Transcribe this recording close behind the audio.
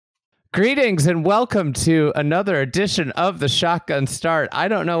Greetings and welcome to another edition of the Shotgun Start. I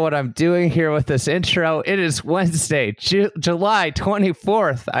don't know what I'm doing here with this intro. It is Wednesday, July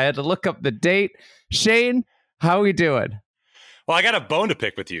 24th. I had to look up the date. Shane, how are we doing? Well, I got a bone to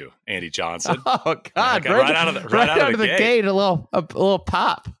pick with you, Andy Johnson. Oh, God. Right out of the gate. A little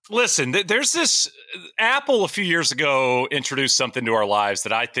pop. Listen, there's this Apple a few years ago introduced something to our lives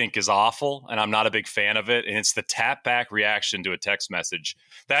that I think is awful, and I'm not a big fan of it. And it's the tap back reaction to a text message.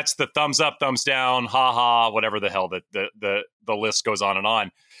 That's the thumbs up, thumbs down, haha, whatever the hell the list goes on and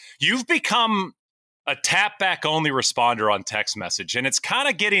on. You've become a tap back only responder on text message, and it's kind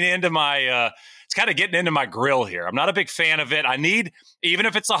of getting into my grill here. I'm not a big fan of it. I need, even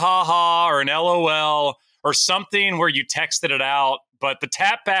if it's a haha or an LOL or something where you texted it out, but the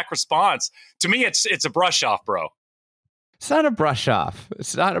tap back response, to me, it's a brush off, bro. It's not a brush off.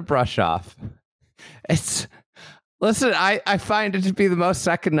 Listen, I find it to be the most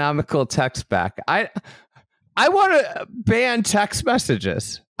economical text back. I want to ban text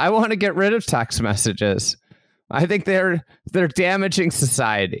messages. I want to get rid of text messages. I think they're damaging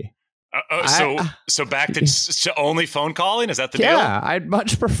society. So back to only phone calling? Is that the deal? Yeah, I'd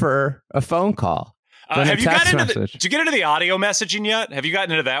much prefer a phone call. Did you get into the audio messaging yet? Have you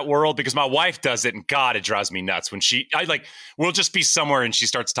gotten into that world? Because my wife does it, and God, it drives me nuts when we'll just be somewhere and she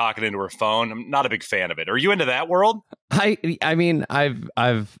starts talking into her phone. I'm not a big fan of it. Are you into that world? I mean,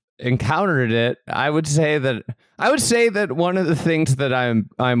 I've encountered it. I would say that one of the things that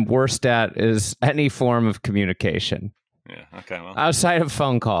I'm worst at is any form of communication. Yeah. Okay. Well, outside of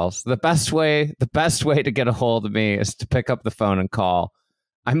phone calls, the best way to get a hold of me is to pick up the phone and call.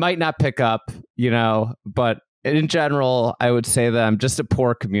 I might not pick up, but in general, I would say that I'm just a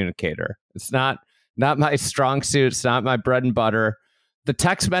poor communicator. It's not my strong suit. It's not my bread and butter. The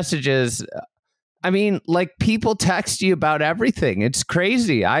text messages, I mean, like, people text you about everything. It's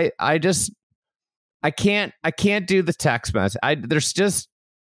crazy. I can't do the text message. I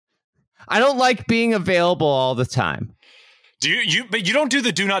don't like being available all the time. But you don't do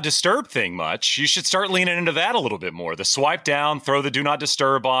the do not disturb thing much. You should start leaning into that a little bit more. The swipe down, throw the do not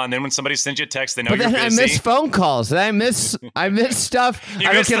disturb on. Then when somebody sends you a text, they know you're busy. I miss phone calls. I miss stuff.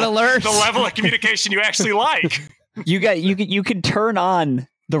 I don't get alerts. The level of communication you actually like. You can turn on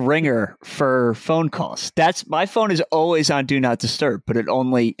the ringer for phone calls. My phone is always on do not disturb, but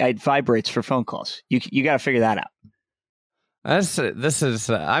it vibrates for phone calls. You got to figure that out.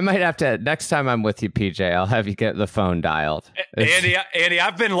 I might have to, next time I'm with you, PJ, I'll have you get the phone dialed. Andy,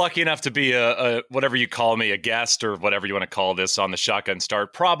 I've been lucky enough to be a whatever you call me, a guest or whatever you want to call this on the Shotgun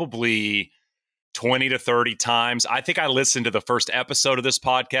Start, probably 20 to 30 times. I think I listened to the first episode of this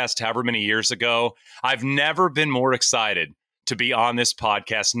podcast however many years ago. I've never been more excited to be on this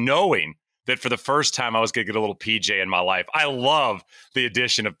podcast, knowing that for the first time I was going to get a little PJ in my life. I love the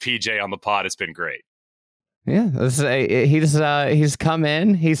addition of PJ on the pod. It's been great. Yeah, he's come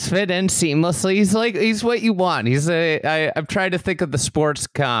in. He's fit in seamlessly. He's what you want. I've tried to think of the sports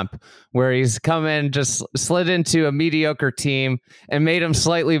comp where he's come in, just slid into a mediocre team and made him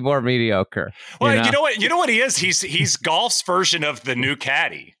slightly more mediocre. Well, you know what he is. He's golf's version of the new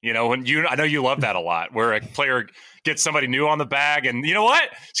caddy. I know you love that a lot, where a player gets somebody new on the bag, and you know what?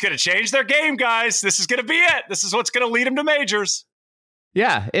 It's going to change their game, guys. This is going to be it. This is what's going to lead him to majors.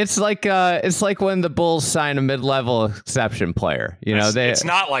 Yeah, it's like when the Bulls sign a mid-level exception player. It's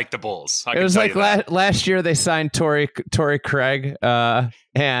not like the Bulls. It was like last year they signed Torrey Craig,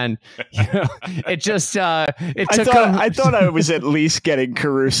 and it just I thought I was at least getting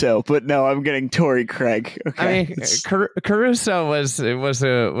Caruso, but no, I'm getting Torrey Craig. Okay. I mean, Caruso was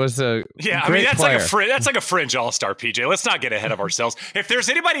a yeah. Great player. That's like a fringe all-star, PJ. Let's not get ahead of ourselves. If there's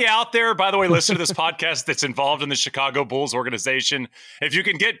anybody out there, by the way, listen to this podcast that's involved in the Chicago Bulls organization, if you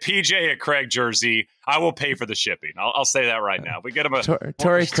can get PJ a Craig jersey, I will pay for the shipping. I'll say that right now. We get him a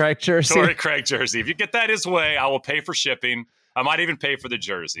Torrey Craig jersey. Torrey Craig jersey. If you get that his way, I will pay for shipping. I might even pay for the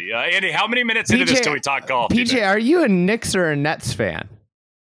jersey. Andy, how many minutes into this do we talk golf? PJ, are you a Knicks or a Nets fan?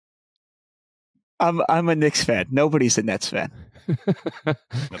 I'm a Knicks fan. Nobody's a Nets fan.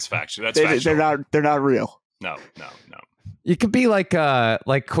 That's factual. They're not real. No. You could be like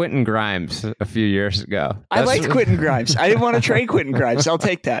Quentin Grimes a few years ago. I liked Quentin Grimes. I didn't want to trade Quentin Grimes. I'll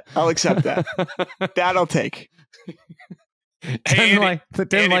take that. I'll accept that. That I'll take. Didn't like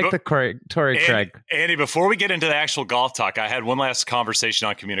the Torrey Craig. Andy, before we get into the actual golf talk, I had one last conversation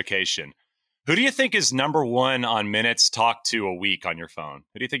on communication. Who do you think is number one on minutes talked to a week on your phone?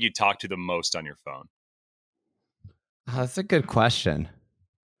 Who do you think you talk to the most on your phone? Oh, that's a good question.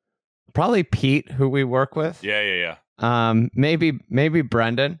 Probably Pete, who we work with. Yeah. Maybe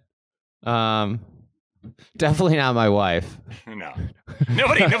Brendan. Definitely not my wife. No.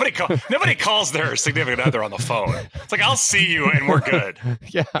 Nobody calls their significant other on the phone. It's like, I'll see you and we're good.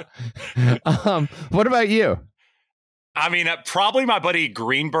 Yeah. What about you? I mean, probably my buddy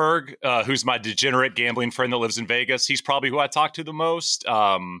Greenberg, who's my degenerate gambling friend that lives in Vegas. He's probably who I talk to the most.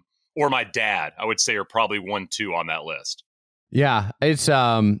 Or my dad, I would say, are probably 1-2 on that list. Yeah, it's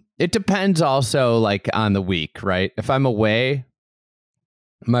it depends also like on the week, right? If I'm away,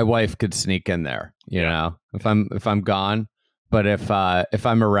 my wife could sneak in there, you know, if I'm gone. But if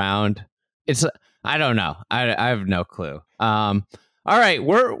I'm around, it's, I don't know. I have no clue. All right,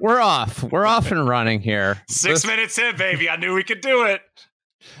 we're off. We're off and running here. 6 minutes in, baby. I knew we could do it.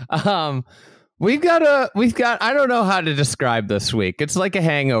 We've got I don't know how to describe this week. It's like a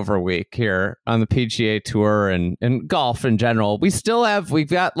hangover week here on the PGA Tour and golf in general. We've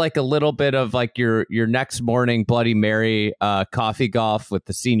got like a little bit of like your next morning Bloody Mary coffee golf with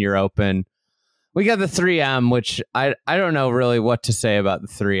the Senior Open. We got the 3M, which I don't know really what to say about the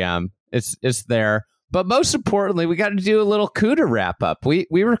 3M. It's there. But most importantly, we got to do a little Cuda wrap up. We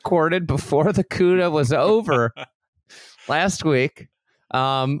recorded before the Cuda was over last week.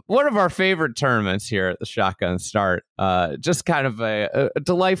 One of our favorite tournaments here at the Shotgun Start. Just kind of a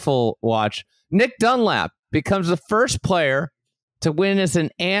delightful watch. Nick Dunlap becomes the first player to win as an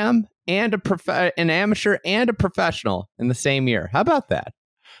amateur and a professional in the same year. How about that?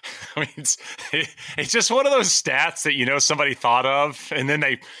 I mean, it's just one of those stats that, you know, somebody thought of, and then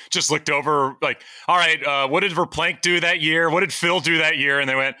they just looked over like, all right, what did Verplank do that year? What did Phil do that year? And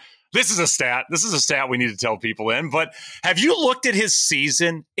they went, this is a stat. This is a stat we need to tell people in. But have you looked at his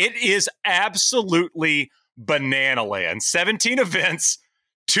season? It is absolutely banana land. 17 events,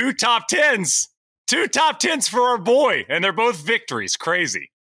 2 top 10s. 2 top 10s for our boy, and they're both victories.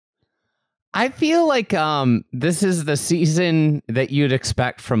 Crazy. I feel like this is the season that you'd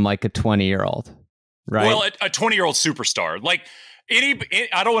expect from like a 20-year-old, right? Well, a 20-year-old superstar. Like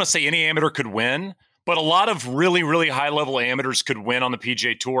I don't want to say any amateur could win, but a lot of really, really high-level amateurs could win on the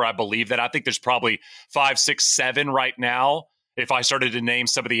PGA Tour. I believe that. I think there's probably 5, 6, 7 right now. If I started to name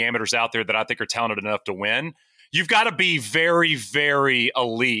some of the amateurs out there that I think are talented enough to win, you've got to be very, very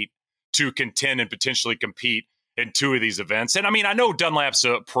elite to contend and potentially compete in 2 of these events. And I mean, I know Dunlap's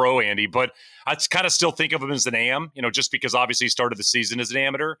a pro, Andy, but I kind of still think of him as an AM, you know, just because obviously he started the season as an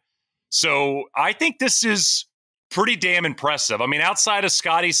amateur. So I think this is pretty damn impressive. I mean, outside of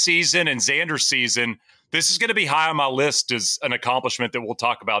Scottie's season and Xander's season, this is going to be high on my list as an accomplishment that we'll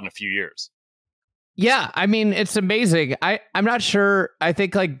talk about in a few years. Yeah, I mean, it's amazing. I'm not sure. I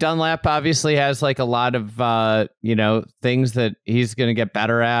think like Dunlap obviously has like a lot of, things that he's going to get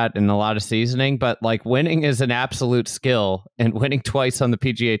better at and a lot of seasoning. But like winning is an absolute skill, and winning twice on the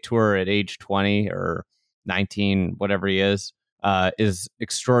PGA Tour at age 20 or 19, whatever he is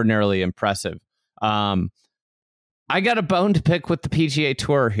extraordinarily impressive. I got a bone to pick with the PGA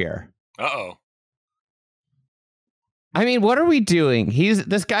Tour here. Uh-oh. I mean, what are we doing?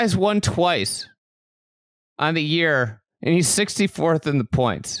 This guy's won twice on the year, and he's 64th in the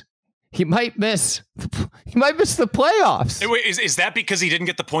points. He might miss the playoffs. Wait, is that because he didn't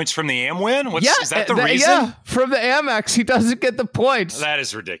get the points from the AM win? Is that the reason? Yeah, from the Amex, he doesn't get the points. That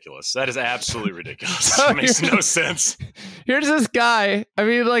is ridiculous. That is absolutely ridiculous. It makes no sense. Here's this guy. I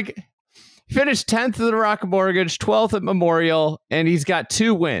mean, like, he finished 10th at the Rocket Mortgage, 12th at Memorial, and he's got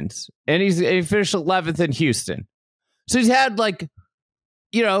 2 wins. And he finished 11th in Houston. So he's had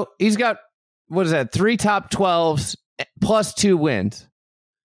he's got, what is that, 3 top 12s plus 2 wins.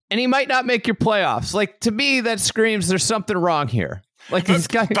 And he might not make your playoffs. Like, to me, that screams there's something wrong here. Like, these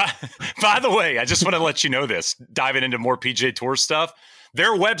guys. By the way, I just want to let you know this, diving into more PGA Tour stuff.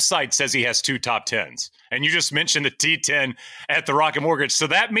 Their website says he has 2 top 10s. And you just mentioned the T10 at the Rocket Mortgage. So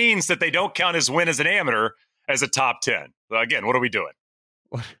that means that they don't count his win as an amateur as a top 10. Again, what are we doing?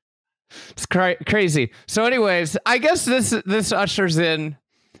 It's crazy. So anyways, I guess this ushers in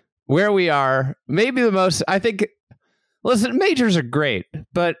where we are. Maybe the most, I think, listen, majors are great,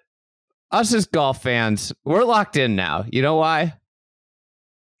 but us as golf fans, we're locked in now. You know why?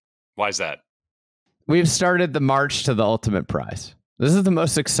 Why is that? We've started the march to the ultimate prize. This is the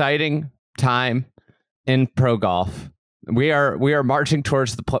most exciting time in pro golf. We are marching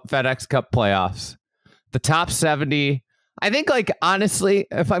towards the FedEx Cup playoffs. The top 70. I think, like, honestly,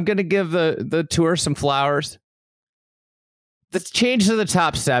 if I'm going to give the tour some flowers, the change to the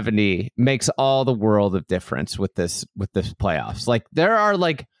top 70 makes all the world of difference with this playoffs. Like, there are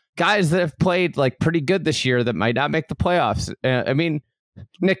like guys that have played like pretty good this year that might not make the playoffs. I mean,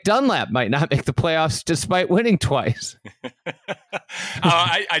 Nick Dunlap might not make the playoffs despite winning twice.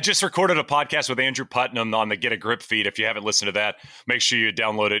 I just recorded a podcast with Andrew Putnam on the Get a Grip feed. If you haven't listened to that, make sure you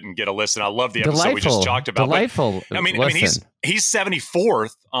download it and get a listen. I love the episode we just talked about. Delightful. I mean, he's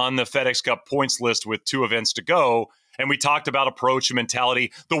 74th on the FedEx Cup points list with 2 events to go. And we talked about approach and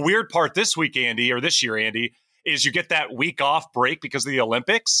mentality. The weird part this year, Andy, is you get that week off break because of the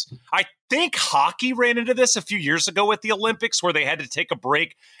Olympics. I think hockey ran into this a few years ago with the Olympics where they had to take a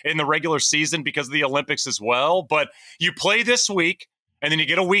break in the regular season because of the Olympics as well. But you play this week and then you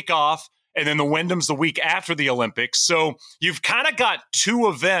get a week off and then the Wyndham's the week after the Olympics. So you've kind of got 2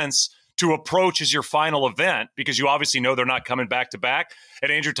 events to approach as your final event because you obviously know they're not coming back to back.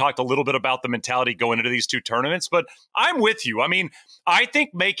 And Andrew talked a little bit about the mentality going into these 2 tournaments, but I'm with you. I mean, I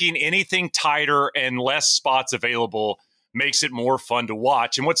think making anything tighter and less spots available makes it more fun to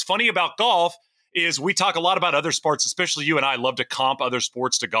watch. And what's funny about golf is we talk a lot about other sports, especially you and I love to comp other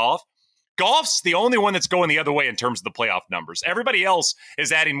sports to golf. Golf's the only one that's going the other way in terms of the playoff numbers. Everybody else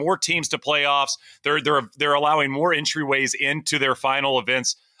is adding more teams to playoffs. They're allowing more entryways into their final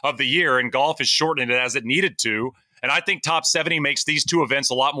events of the year, and golf is shortening it as it needed to. And I think top 70 makes these 2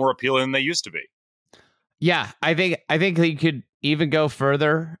 events a lot more appealing than they used to be. Yeah, I think you could even go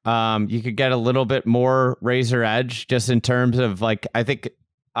further. You could get a little bit more razor edge just in terms of I think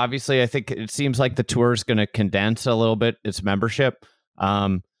it seems like the tour is going to condense a little bit its membership.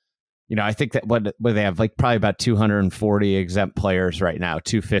 I think that what they have probably about 240 exempt players right now,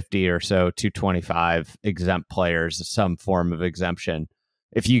 250 or so, 225 exempt players, some form of exemption.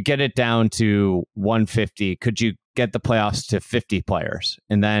 If you get it down to 150, could you get the playoffs to 50 players?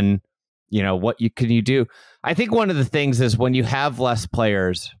 And then, what can you do? I think one of the things is when you have less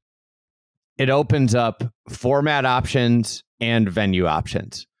players, it opens up format options and venue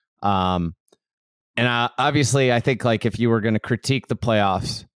options. And obviously, I think if you were going to critique the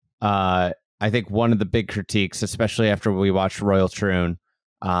playoffs, I think one of the big critiques, especially after we watched Royal Troon,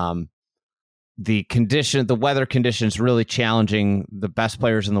 the weather conditions really challenging the best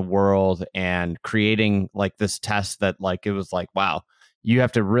players in the world and creating this test that it was wow, you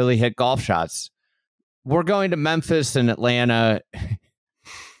have to really hit golf shots. We're going to Memphis and Atlanta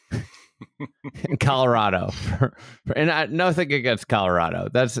and Colorado and nothing against Colorado.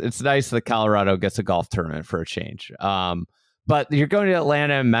 It's nice that Colorado gets a golf tournament for a change. But you're going to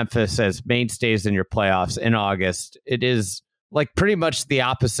Atlanta and Memphis as mainstays in your playoffs in August. It is pretty much the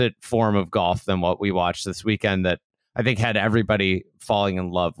opposite form of golf than what we watched this weekend that I think had everybody falling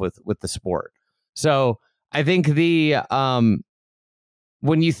in love with the sport. So I think when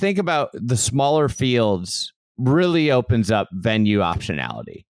you think about the smaller fields really opens up venue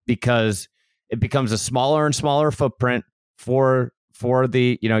optionality because it becomes a smaller and smaller footprint for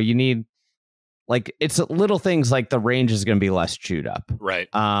the, you need it's little things like the range is going to be less chewed up. Right.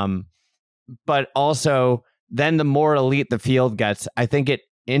 But also then the more elite the field gets, I think it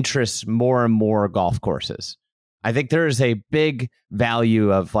interests more and more golf courses. I think there is a big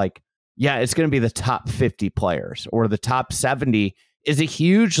value of it's going to be the top 50 players or the top 70 is a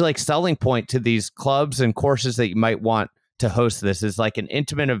huge selling point to these clubs and courses that you might want to host. This is an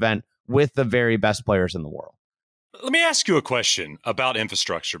intimate event with the very best players in the world. Let me ask you a question about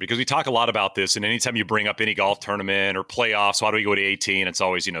infrastructure, because we talk a lot about this. And anytime you bring up any golf tournament or playoffs, why do we go to 18? It's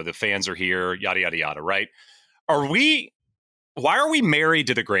always, the fans are here, yada, yada, yada, right? Why are we married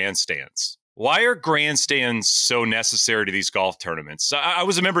to the grandstands? Why are grandstands so necessary to these golf tournaments? I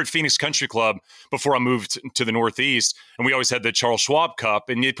was a member at Phoenix Country Club before I moved to the Northeast, and we always had the Charles Schwab Cup,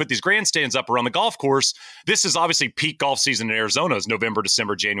 and you put these grandstands up around the golf course. This is obviously peak golf season in Arizona. It's November,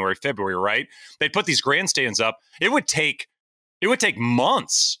 December, January, February, right? They'd put these grandstands up. It would take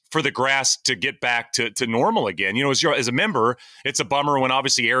months for the grass to get back to normal again. As a member, it's a bummer when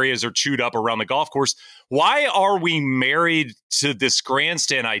obviously areas are chewed up around the golf course. Why are we married to this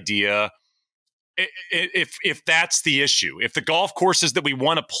grandstand idea? If that's the issue, if the golf courses that we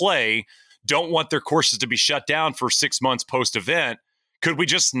want to play don't want their courses to be shut down for 6 months post-event, could we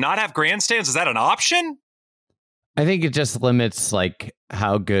just not have grandstands? Is that an option? I think it just limits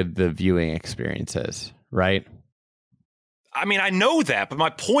how good the viewing experience is, right? I mean, I know that, but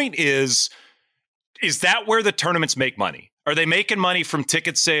my point is that where the tournaments make money? Are they making money from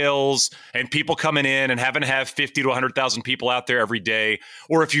ticket sales and people coming in and having to have 50 to 100,000 people out there every day?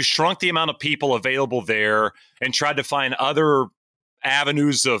 Or if you shrunk the amount of people available there and tried to find other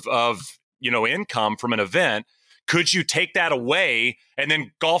avenues of income from an event, could you take that away? And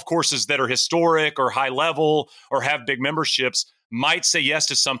then golf courses that are historic or high level or have big memberships might say yes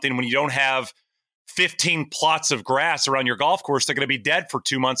to something when you don't have 15 plots of grass around your golf course. They're going to be dead for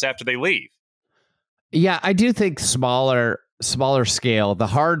 2 months after they leave. Yeah, I do think smaller smaller scale. The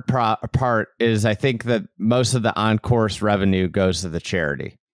hard part is I think that most of the on-course revenue goes to the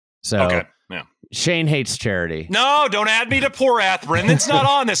charity. So okay. Yeah. Shane hates charity. No, don't add me to Porath. Brendan's not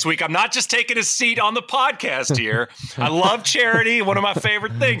on this week. I'm not just taking his seat on the podcast here. I love charity. One of my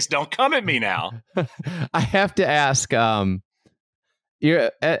favorite things. Don't come at me now. I have to ask,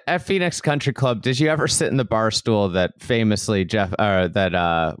 you're at Phoenix Country Club, did you ever sit in the bar stool that famously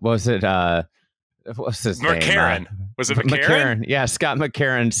what's his McCarron. name? Was it McCarron? Yeah, Scott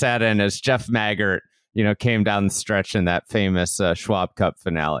McCarron sat in as Jeff Maggart, came down the stretch in that famous Schwab Cup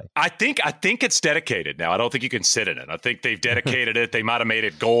finale. I think it's dedicated now. I don't think you can sit in it. I think they've dedicated it. They might have made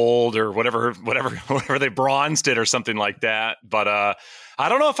it gold or whatever they bronzed it or something like that. But I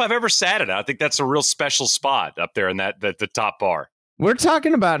don't know if I've ever sat in it. I think that's a real special spot up there in the top bar. We're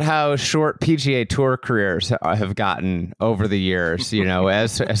talking about how short PGA Tour careers have gotten over the years,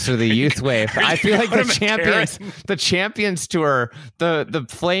 as for the youth wave. I feel like the Champions Tour, the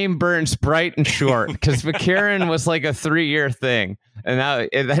flame burns bright and short because McCarron was like a 3-year thing, and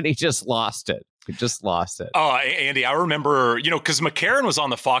then he just lost it. He just lost it. Oh, Andy, I remember, because McCarron was on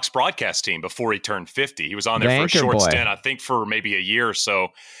the Fox broadcast team before he turned 50. He was on there for a short stint, I think for maybe a year or so.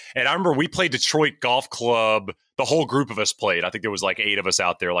 And I remember we played Detroit Golf Club. The whole group of us played. I think there was like 8 of us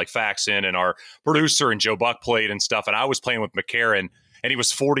out there, like Faxon and our producer and Joe Buck played and stuff. And I was playing with McCarron, and he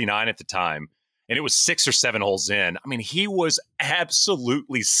was 49 at the time. And it was 6 or 7 holes in. I mean, he was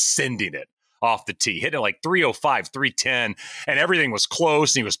absolutely sending it off the tee, hitting it like 305, 310, and everything was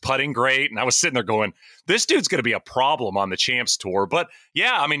close, and he was putting great. And I was sitting there going, this dude's going to be a problem on the Champs Tour. But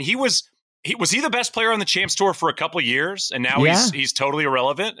yeah, I mean, was he the best player on the Champs Tour for a couple of years, and now he's totally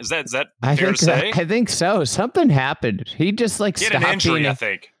irrelevent? Is that fair to say? I think so. Something happened. He just he had an injury, I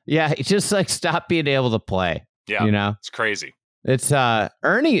think. Yeah, he just stopped being able to play. Yeah, it's crazy. It's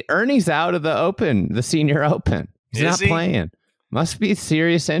Ernie's out of the Open, the Senior Open. He's not playing. Must be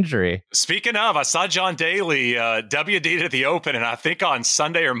serious injury. Speaking of, I saw John Daly WD'd at the Open, and I think on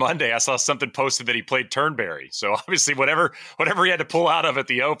Sunday or Monday I saw something posted that he played Turnberry. So obviously, whatever he had to pull out of at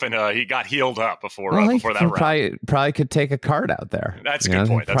the Open, he got healed up before that round. Probably could take a card out there. That's a good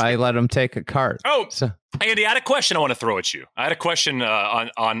point. Let him take a card. Oh, so. Andy, I had a question I want to throw at you. I had a question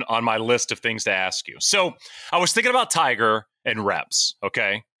on my list of things to ask you. So I was thinking about Tiger and reps,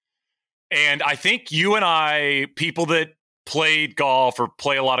 okay? And I think you and I, people that played golf or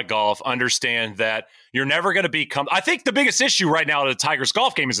play a lot of golf, understand that you're never going to become. I think the biggest issue right now to the Tiger's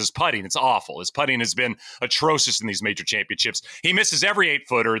golf game is his putting. It's awful. His putting has been atrocious in these major championships. He misses every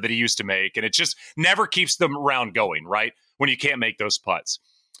 8-footer that he used to make, and it just never keeps the round going, right? When you can't make those putts.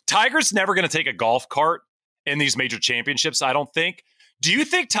 Tiger's never going to take a golf cart in these major championships, I don't think. Do you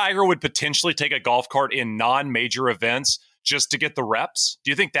think Tiger would potentially take a golf cart in non-major events just to get the reps?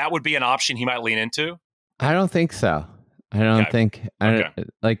 Do you think that would be an option he might lean into? I don't think so. I think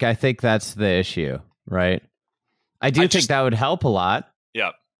that's the issue, right? I think that would help a lot. Yeah.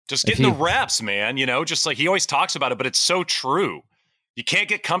 Just getting the reps, man, just like he always talks about it, but it's so true. You can't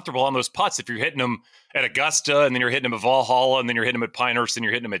get comfortable on those putts if you're hitting them at Augusta and then you're hitting them at Valhalla and then you're hitting them at Pinehurst and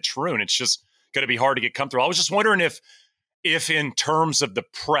you're hitting them at Troon. It's just going to be hard to get comfortable. I was just wondering if in terms of the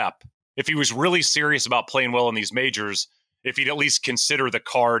prep, if he was really serious about playing well in these majors, if he'd at least consider the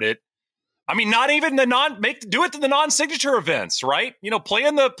card at, not even do it to the non-signature events, right? Play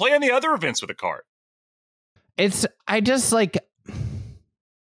in the other events with a card.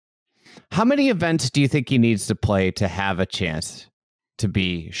 How many events do you think he needs to play to have a chance to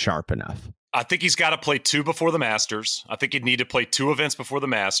be sharp enough? I think he's got to play 2 before the Masters. I think he'd need to play 2 events before the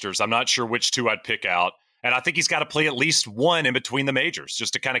Masters. I'm not sure which 2 I'd pick out. And I think he's got to play at least 1 in between the majors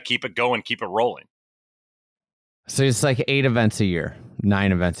just to kind of keep it going, keep it rolling. So it's like 8 events a year,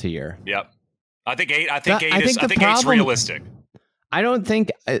 9 events a year. Yep. I think 8 eight's realistic. I don't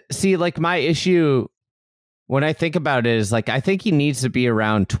think my issue when I think about it is I think he needs to be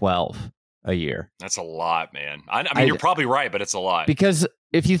around 12 a year. That's a lot, man. You're probably right, but it's a lot. Because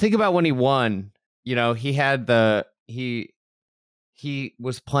if you think about when he won, he had he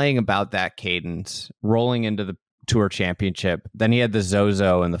was playing about that cadence rolling into the Tour Championship. Then he had the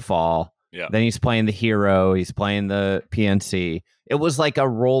Zozo in the fall. Yeah. Then he's playing the Hero. He's playing the PNC. It was like a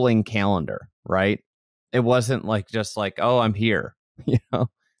rolling calendar, right? It wasn't oh, I'm here.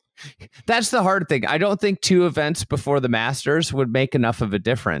 That's the hard thing. I don't think 2 events before the Masters would make enough of a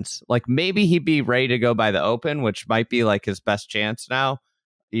difference. Maybe he'd be ready to go by the Open, which might be his best chance now,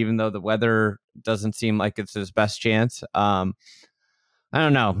 even though the weather doesn't seem like it's his best chance. I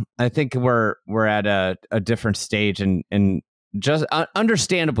don't know. I think we're at a different stage and just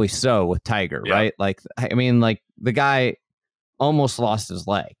understandably so with Tiger, yeah. right? The guy almost lost his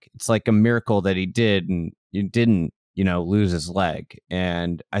leg. It's like a miracle that he did and you didn't lose his leg.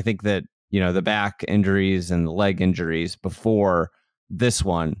 And I think that, the back injuries and the leg injuries before this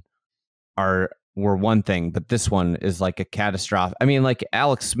one were one thing, but this one is like a catastrophic. I mean, like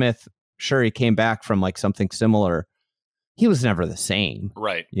Alex Smith, sure, he came back from like something similar. He was never the same.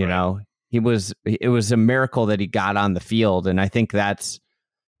 Right. It was a miracle that he got on the field. And I think that's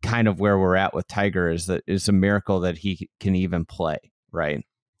kind of where we're at with Tiger, is that it's a miracle that he can even play. Right.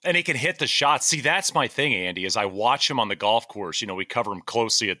 And he can hit the shot. See, that's my thing, Andy, is I watch him on the golf course. We cover him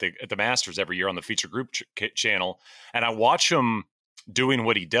closely at the Masters every year on the Feature Group channel. And I watch him doing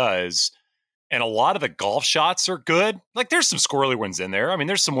what he does. And a lot of the golf shots are good. Like, there's some squirrely ones in there. I mean,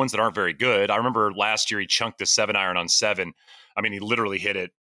 there's some ones that aren't very good. I remember last year he chunked the 7-iron on 7. I mean, he literally hit it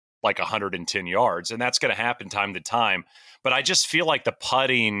like 110 yards. And that's going to happen time to time. But I just feel like the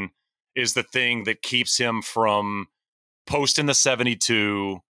putting is the thing that keeps him from posting the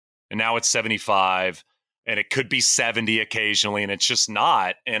 72. And now it's 75, and it could be 70 occasionally, and it's just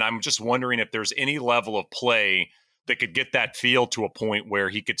not. And I'm just wondering if there's any level of play that could get that field to a point where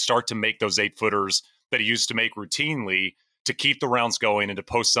he could start to make those 8-footers that he used to make routinely to keep the rounds going and to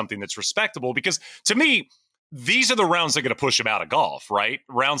post something that's respectable. Because to me, these are the rounds that are going to push him out of golf, right?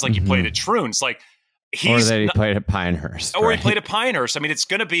 Rounds like he played at Troons. Like, or that he played at Pinehurst. Or he played at Pinehurst. I mean, it's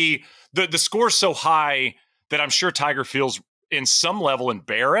going to be the score's so high that I'm sure Tiger feels in some level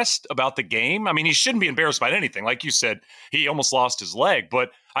embarrassed about the game. I mean, he shouldn't be embarrassed about anything. Like you said, he almost lost his leg,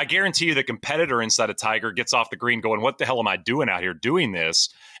 but I guarantee you the competitor inside of Tiger gets off the green going, what the hell am I doing out here doing this?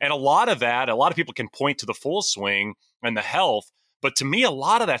 And a lot of people can point to the full swing and the health, but to me, a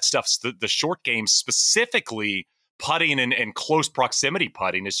lot of that stuff's the short game, specifically putting and close proximity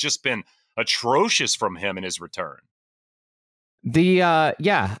putting, has just been atrocious from him in his return. It's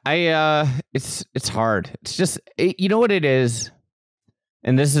hard. It's just, you know what it is?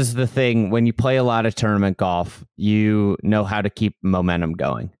 And this is the thing, when you play a lot of tournament golf, you know how to keep momentum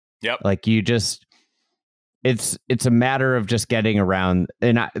going. Yep. Like it's a matter of just getting around.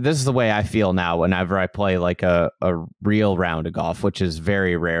 And this is the way I feel now whenever I play like a real round of golf, which is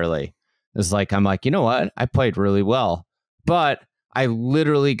very rarely. It's like, I'm like, you know what? I played really well, but I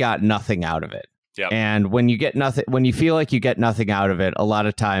literally got nothing out of it. Yep. And when you feel like you get nothing out of it, a lot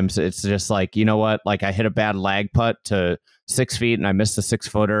of times it's just like, you know what, like I hit a bad lag putt to 6 feet and I missed a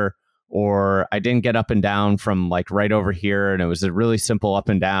 6-footer, or I didn't get up and down from like right over here. And it was a really simple up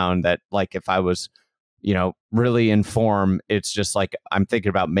and down that, like, if I was, really in form, it's just like, I'm thinking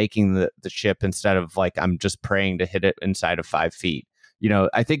about making the chip instead of like, I'm just praying to hit it inside of 5 feet.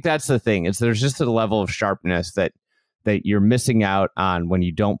 I think that's the thing, is there's just a level of sharpness that you're missing out on when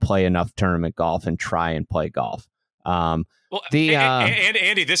you don't play enough tournament golf and try and play golf. And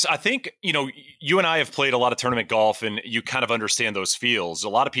Andy, this, I think, you and I have played a lot of tournament golf, and you kind of understand those feels. A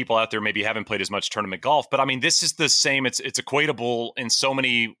lot of people out there maybe haven't played as much tournament golf, but I mean, this is the same. It's equatable in so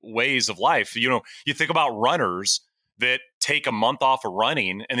many ways of life. You think about runners that take a month off of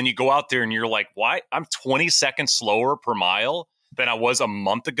running, and then you go out there and you're like, why? I'm 20 seconds slower per mile than I was a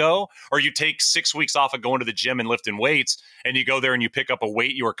month ago. Or you take 6 weeks off of going to the gym and lifting weights, and you go there and you pick up a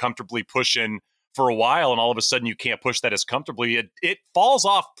weight you were comfortably pushing for a while, and all of a sudden you can't push that as comfortably. It falls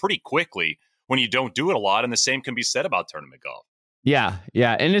off pretty quickly when you don't do it a lot. And the same can be said about tournament golf. Yeah.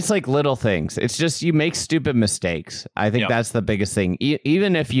 And it's like little things. It's just, you make stupid mistakes. I think that's the biggest thing.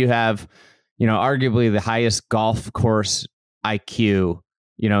 Even if you have, arguably the highest golf course IQ,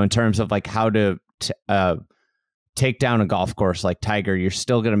 in terms of like how to take down a golf course like Tiger, you're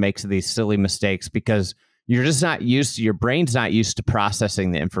still going to make these silly mistakes because you're just not used to, your brain's not used to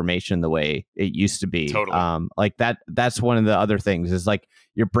processing the information the way it used to be. Totally. Like that's one of the other things, is like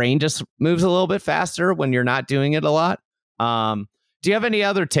your brain just moves a little bit faster when you're not doing it a lot. Do you have any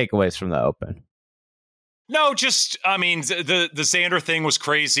other takeaways from the Open? No, just, I mean, the Xander thing was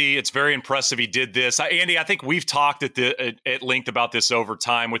crazy. It's very impressive he did this. Andy, I think we've talked at length about this over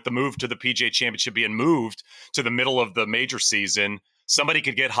time, with the move to the PGA Championship being moved to the middle of the major season. Somebody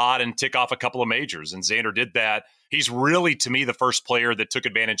could get hot and tick off a couple of majors, and Xander did that. He's really, to me, the first player that took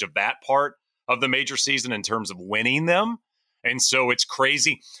advantage of that part of the major season in terms of winning them. And so it's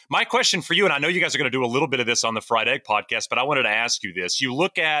crazy. My question for you, and I know you guys are going to do a little bit of this on the Fried Egg podcast, but I wanted to ask you this. You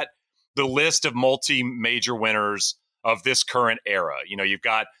look at the list of multi-major winners of this current era. You've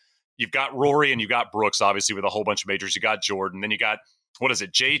got Rory and you've got Brooks, obviously, with a whole bunch of majors. You got Jordan. Then you got,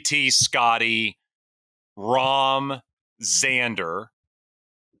 JT, Scottie, Rahm, Xander.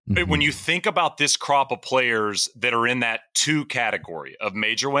 Mm-hmm. When you think about this crop of players that are in that 2 category of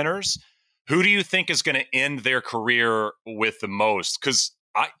major winners, who do you think is going to end their career with the most? Because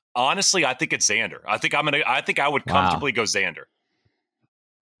I think it's Xander. I think I would comfortably go Xander.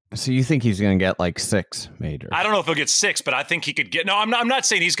 So you think he's going to get like 6 majors? I don't know if he'll get 6, but I think he could get. No, I'm not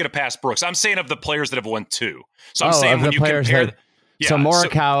saying he's going to pass Brooks. I'm saying of the players that have won 2. So I'm saying when you compare. So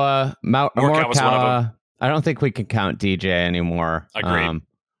Morikawa, Morikawa's one of them. I don't think we can count DJ anymore. Agreed.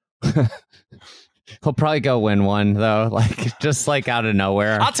 He'll probably go win one though, like just like out of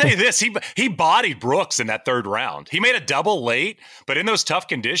nowhere. I'll tell you this: he bodied Brooks in that 3rd round. He made a double late, but in those tough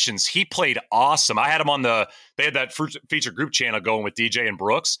conditions, he played awesome. I had him on they had that feature group channel going with DJ and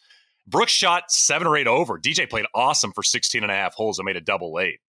Brooks. Brooks shot 7 or 8 over. DJ played awesome for 16 and a half holes and made a double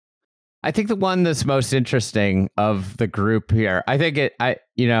late. I think the one that's most interesting of the group here, I think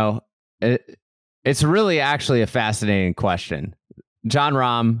it's really actually a fascinating question. Jon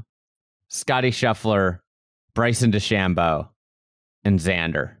Rahm, Scottie Scheffler, Bryson DeChambeau, and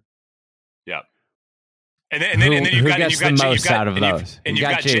Xander. Yeah. And then you've got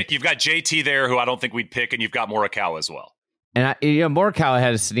JT there, who I don't think we'd pick, and you've got Morikawa as well. And Morikawa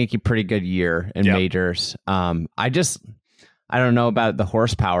had a sneaky pretty good year in majors. I don't know about the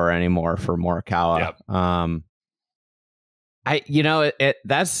horsepower anymore for Morikawa. Yep.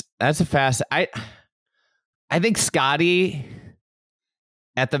 That's a fast. I think Scottie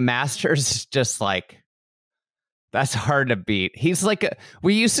at the Masters is just like, that's hard to beat. He's like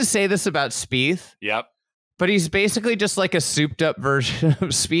we used to say this about Spieth. Yep. But he's basically just like a souped up version of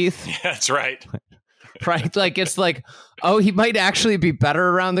Spieth. Yeah, that's right. Right? Like it's like, oh, he might actually be better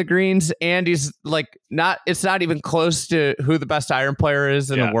around the greens, and he's like it's not even close to who the best iron player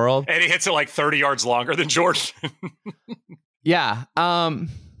is in the world. And he hits it like 30 yards longer than Jordan. Yeah. I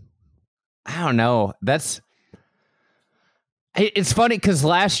don't know. It's funny because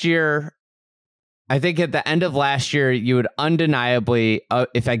last year, I think at the end of last year, you would undeniably,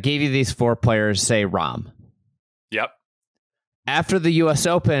 if I gave you these 4 players, say Rahm. Yep. After the U.S.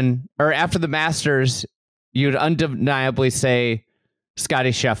 Open, or after the Masters, you'd undeniably say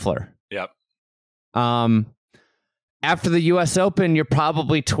Scottie Scheffler. Yep. After the U.S. Open, you're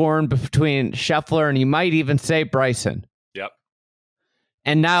probably torn between Scheffler and you might even say Bryson. Yep.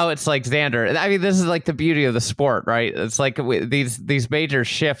 And now it's like Xander. I mean, this is like the beauty of the sport, right? It's like these majors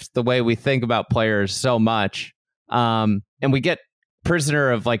shift the way we think about players so much. And we get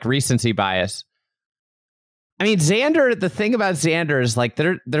prisoner of like recency bias. I mean, Xander, the thing about Xander is like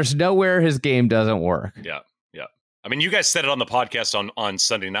there's nowhere his game doesn't work. Yeah. Yeah. I mean, you guys said it on the podcast on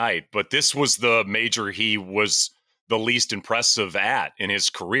Sunday night, but this was the major he was the least impressive at in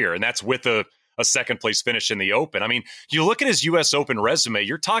his career. And that's with a second place finish in the Open. I mean, you look at his U.S. Open resume,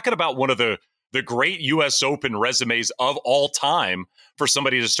 you're talking about one of the great U.S. Open resumes of all time for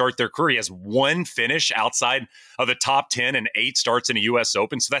somebody to start their career. He has 1 finish outside of the top 10 and 8 starts in a U.S.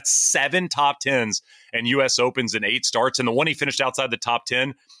 Open. So that's 7 top 10s and U.S. Opens and 8 starts. And the one he finished outside the top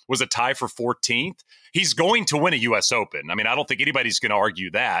 10 was a tie for 14th. He's going to win a U.S. Open. I mean, I don't think anybody's going to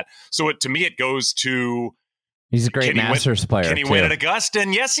argue that. So to me, it goes to, he's a great Masters player. Can he win at Augusta?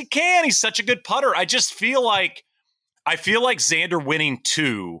 And yes, he can. He's such a good putter. I feel like Xander winning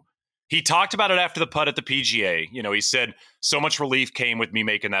 2. He talked about it after the putt at the PGA. You know, he said, so much relief came with me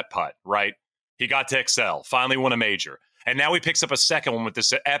making that putt, right? He got to excel, finally won a major. And now he picks up a second one with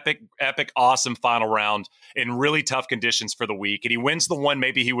this epic, awesome final round in really tough conditions for the week. And he wins the one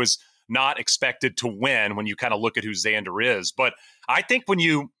maybe he was not expected to win when you kind of look at who Xander is. But I think when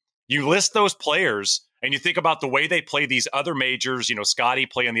you list those players and you think about the way they play these other majors, you know, Scottie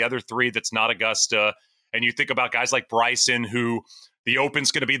playing the other 3 that's not Augusta, and you think about guys like Bryson, who the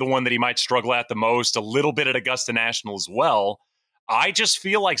Open's going to be the one that he might struggle at the most, a little bit at Augusta National as well. I just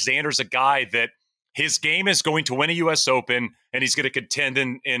feel like Xander's a guy that his game is going to win a U.S. Open, and he's going to contend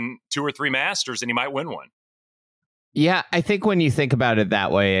in 2 or 3 Masters, and he might win one. Yeah, I think when you think about it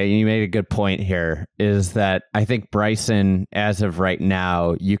that way, you made a good point here, is that I think Bryson, as of right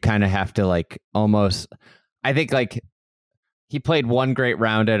now, you kind of have to like almost, I think like he played 1 great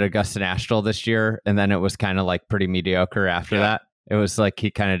round at Augusta National this year, and then it was kind of like pretty mediocre after that. It was like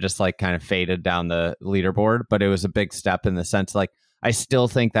he kind of faded down the leaderboard, but it was a big step in the sense like I still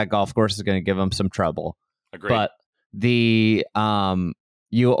think that golf course is going to give him some trouble. Agreed. But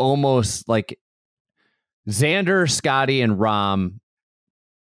you almost like Xander, Scottie, and Rahm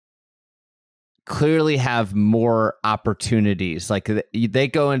clearly have more opportunities. Like they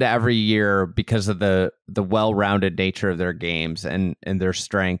go into every year because of the well-rounded nature of their games and their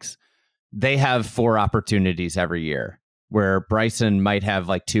strengths. They have 4 opportunities every year, where Bryson might have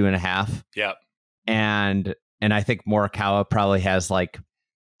like 2.5. Yep. And I think Morikawa probably has like,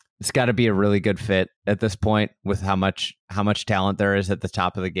 it's got to be a really good fit at this point with how much talent there is at the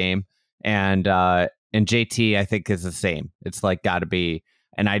top of the game. And JT, I think, is the same. It's like got to be,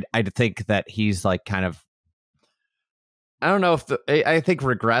 and I think that he's like kind of, I don't know if I think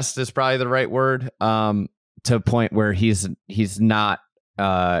regressed is probably the right word. To a point where he's not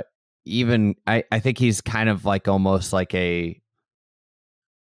even. I think he's kind of like almost like a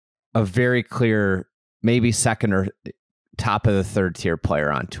very clear, maybe second or top of the third tier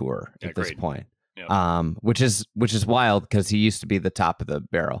player on tour at this point. Yeah. Which is wild because he used to be the top of the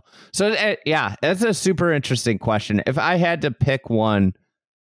barrel. So yeah, that's a super interesting question. If I had to pick one,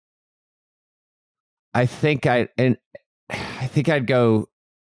 I think I'd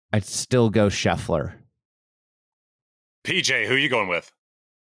still go Scheffler. PJ, who are you going with?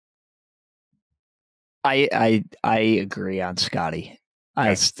 I agree on Scottie.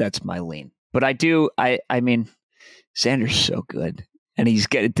 That's my lean. But I mean, Xander's so good. And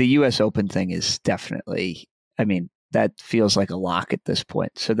the US Open thing is definitely, I mean, that feels like a lock at this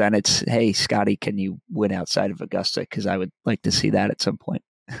point. So then it's, hey, Scottie, can you win outside of Augusta? Because I would like to see that at some point.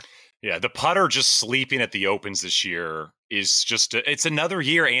 Yeah, the putter just sleeping at the Opens this year is just, it's another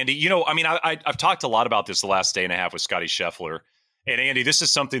year, Andy. You know, I mean, I've talked a lot about this the last day and a half with Scottie Scheffler. And Andy, this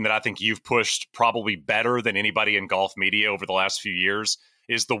is something that I think you've pushed probably better than anybody in golf media over the last few years,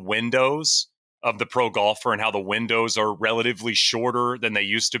 is the windows of the pro golfer and how the windows are relatively shorter than they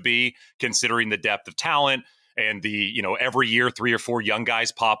used to be, considering the depth of talent. And every year, 3 or 4 young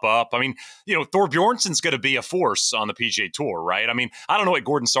guys pop up. I mean, Thor Bjornsson's going to be a force on the PGA Tour, right? I mean, I don't know what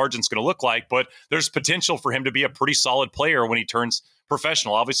Gordon Sargent's going to look like, but there's potential for him to be a pretty solid player when he turns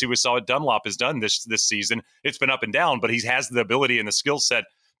professional. Obviously, we saw what Dunlap has done this season. It's been up and down, but he has the ability and the skill set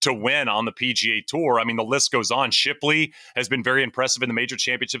to win on the PGA Tour. I mean, the list goes on. Shipley has been very impressive in the major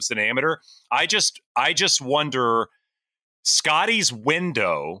championships and amateur. I just wonder, Scottie's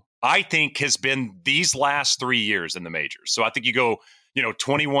window, I think, has been these last 3 years in the majors. So I think you go,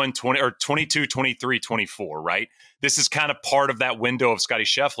 21, 20, or 22, 23, 24, right? This is kind of part of that window of Scottie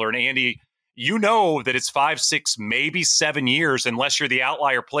Scheffler. And Andy, you know that it's 5, 6, maybe 7 years, unless you're the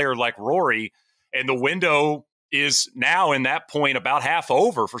outlier player like Rory. And the window is now in that point about half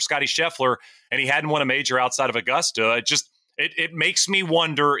over for Scottie Scheffler, and he hadn't won a major outside of Augusta. It makes me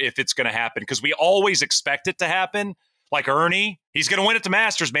wonder if it's going to happen, because we always expect it to happen. Like Ernie, he's going to win at the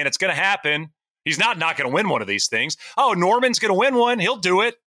Masters, man. It's going to happen. He's not going to win one of these things. Oh, Norman's going to win one. He'll do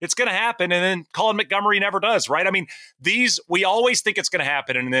it. It's going to happen. And then Colin Montgomery never does, right? I mean, we always think it's going to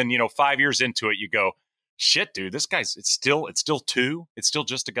happen. And then, 5 years into it, you go, shit, dude, this guy's, it's still 2. It's still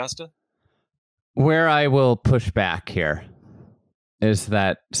just Augusta. Where I will push back here is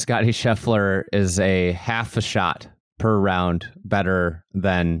that Scottie Scheffler is a half a shot per round better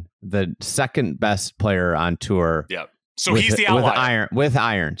than the second best player on tour. Yeah. So he's the outlier. With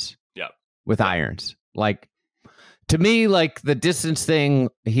irons. Yeah. With irons. Like, to me, like the distance thing,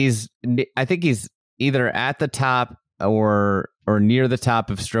 I think he's either at the top or near the top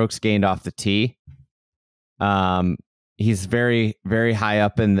of strokes gained off the tee. He's very, very high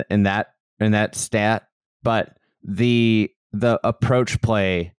up in that stat, but the approach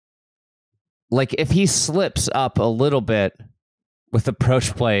play, like if he slips up a little bit with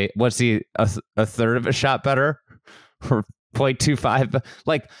approach play, what's he, a third of a shot better or 0.25?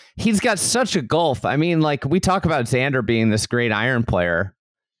 Like, he's got such a gulf. I mean, like, we talk about Xander being this great iron player.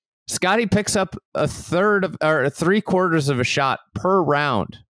 Scottie picks up a third of, or 3/4 of a shot per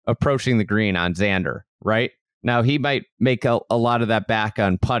round approaching the green on Xander, right? Now, he might make a lot of that back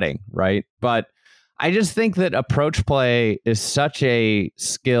on putting, right? But I just think that approach play is such a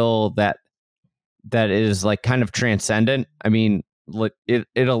skill that is like kind of transcendent. I mean, it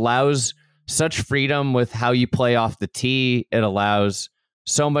allows such freedom with how you play off the tee. It allows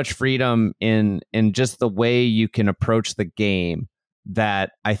so much freedom in just the way you can approach the game,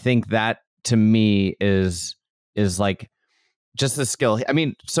 that I think that to me is like just the skill. I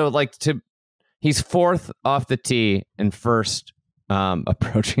mean, so like he's 4th off the tee and 1st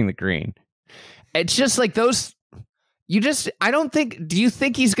approaching the green. It's just like those, I don't think, do you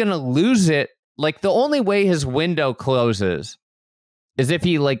think he's going to lose it? Like, the only way his window closes is if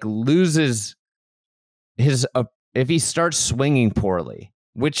he like loses if he starts swinging poorly,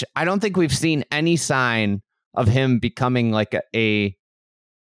 which I don't think we've seen any sign of him becoming like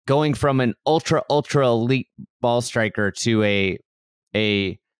going from an ultra elite ball striker to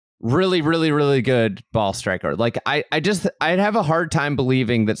a really, really, really good ball striker. Like, I'd have a hard time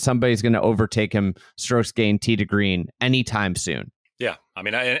believing that somebody's going to overtake him strokes gained tee to green anytime soon. Yeah, I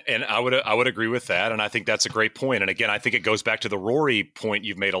mean, I would agree with that, and I think that's a great point. And again, I think it goes back to the Rory point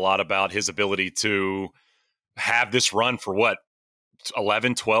you've made a lot about his ability to have this run for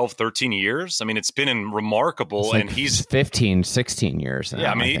 11, 12, 13 years. I mean, it's been remarkable. It's like and he's 15, 16 years now,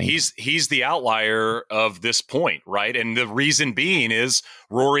 yeah, I mean, he's the outlier of this point, right? And the reason being is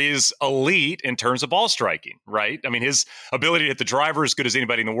Rory is elite in terms of ball striking, right? I mean, his ability to hit the driver as good as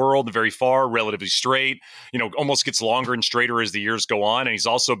anybody in the world, and very far, relatively straight, almost gets longer and straighter as the years go on. And he's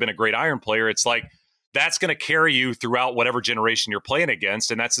also been a great iron player. It's like, that's going to carry you throughout whatever generation you're playing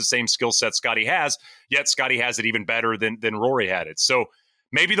against. And that's the same skill set Scottie has, yet Scottie has it even better than Rory had it. So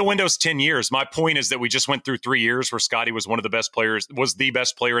maybe the window's 10 years. My point is that we just went through 3 years where Scottie was the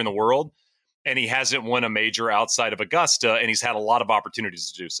best player in the world, and he hasn't won a major outside of Augusta, and he's had a lot of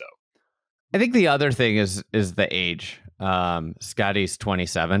opportunities to do so. I think the other thing is the age. Scottie's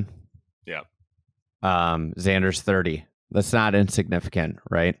 27. Yeah. Xander's 30. That's not insignificant,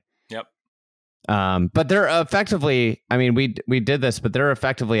 right? Yep. But they're effectively, I mean, we did this, but they're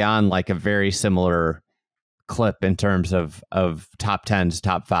effectively on like a very similar clip in terms of top 10s,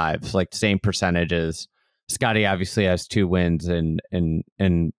 top 5s, like same percentages. Scottie obviously has 2 wins and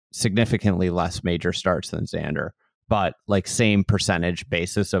significantly less major starts than Xander, but like same percentage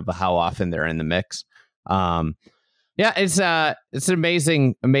basis of how often they're in the mix. Yeah, it's an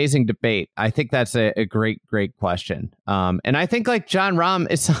amazing debate. I think that's a great question. And I think like Jon Rahm,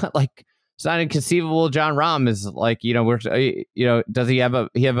 it's not inconceivable. Jon Rahm is like, does he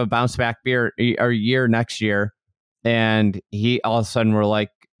have a bounce back year next year? And he all of a sudden we're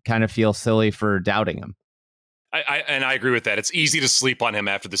like kind of feel silly for doubting him. I agree with that. It's easy to sleep on him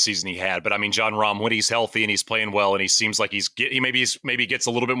after the season he had, but I mean, Jon Rahm, when he's healthy and he's playing well, and he seems like he maybe gets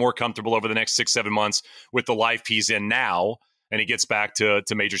a little bit more comfortable over the next 6-7 months with the life he's in now, and he gets back to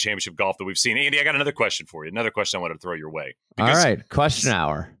major championship golf that we've seen. Andy, I got another question for you. Another question I wanted to throw your way. All right, question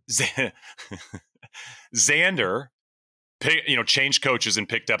hour. Xander, changed coaches and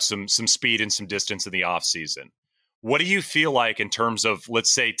picked up some speed and some distance in the offseason. What do you feel like in terms of,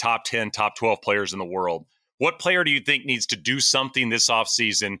 let's say, top 10, top 12 players in the world? What player do you think needs to do something this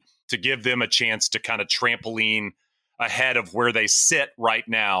offseason to give them a chance to kind of trampoline ahead of where they sit right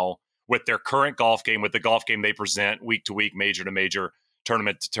now with their current golf game, with the golf game they present week to week, major to major,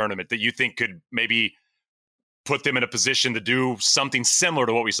 tournament to tournament, that you think could maybe put them in a position to do something similar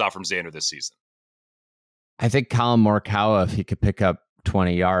to what we saw from Xander this season? I think Colin Morikawa, if he could pick up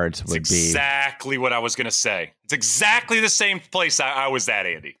 20 yards, would be exactly what I was going to say. It's exactly the same place I was at,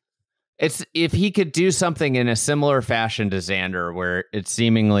 Andy. It's if he could do something in a similar fashion to Xander, where it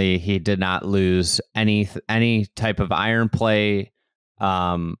seemingly he did not lose any type of iron play.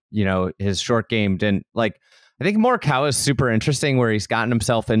 His short game didn't like. I think Morikawa is super interesting, where he's gotten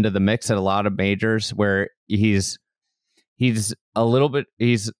himself into the mix at a lot of majors, where he's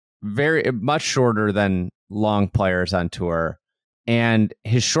very much shorter than long players on tour, and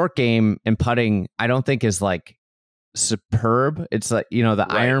his short game and putting I don't think is like superb. It's like, the right.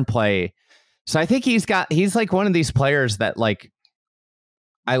 Iron play. So I think he's like one of these players that like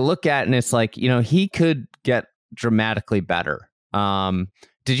I look at and it's like, he could get dramatically better.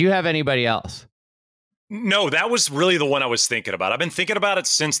 Did you have anybody else? No, that was really the one I was thinking about. I've been thinking about it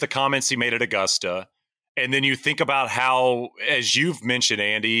since the comments he made at Augusta. And then you think about how, as you've mentioned,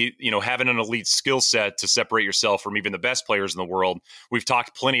 Andy, having an elite skill set to separate yourself from even the best players in the world. We've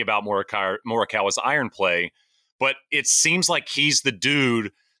talked plenty about Morikawa's iron play. But it seems like he's the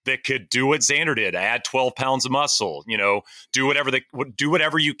dude that could do what Xander did, add 12 pounds of muscle, do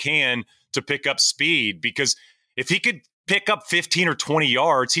whatever you can to pick up speed. Because if he could pick up 15 or 20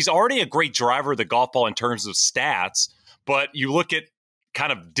 yards, he's already a great driver of the golf ball in terms of stats. But you look at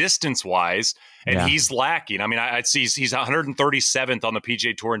kind of distance-wise, and he's lacking. I mean, I'd see he's 137th on the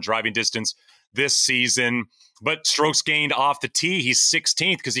PGA Tour in driving distance this season. But strokes gained off the tee, he's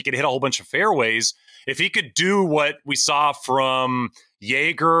 16th because he could hit a whole bunch of fairways. If he could do what we saw from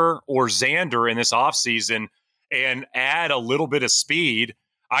Jaeger or Xander in this offseason and add a little bit of speed,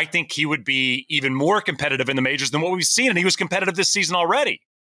 I think he would be even more competitive in the majors than what we've seen. And he was competitive this season already.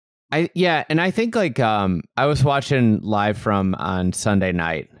 And I think like I was watching live from on Sunday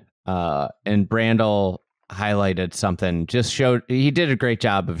night and Brandel highlighted something, he did a great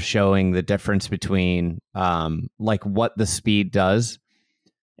job of showing the difference between like what the speed does.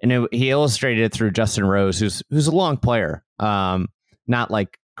 And he illustrated it through Justin Rose, who's a long player, not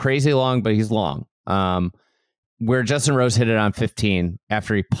like crazy long, but he's long. Where Justin Rose hit it on 15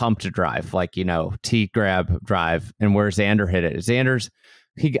 after he pumped a drive, like tee grab drive, and where Xander hit it.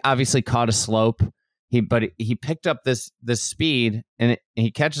 He obviously caught a slope, but he picked up this speed, and he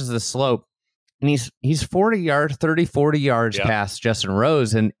catches the slope, and he's 40 yards past Justin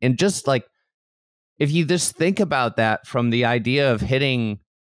Rose, and just like if you just think about that from the idea of hitting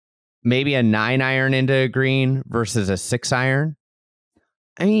maybe a 9 iron into a green versus a 6 iron,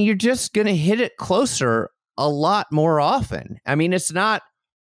 I mean, you're just going to hit it closer a lot more often. I mean, it's not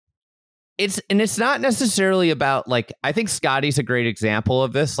necessarily about like, I think Scottie's a great example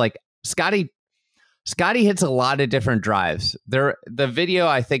of this. Like Scottie hits a lot of different drives. The video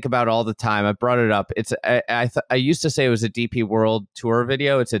I think about all the time, I brought it up. It's I used to say it was a DP World Tour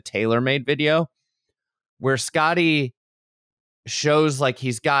video. It's a tailor-made video where Scottie shows like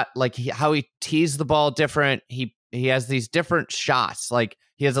he's got like how he tees the ball different. He has these different shots. Like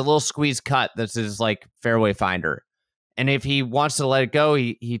he has a little squeeze cut that's his like fairway finder. And if he wants to let it go,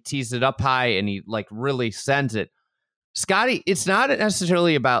 he tees it up high and he like really sends it. Scottie, it's not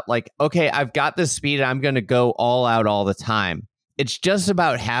necessarily about like, okay, I've got this speed and I'm going to go all out all the time. It's just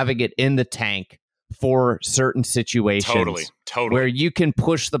about having it in the tank for certain situations. Totally. Where you can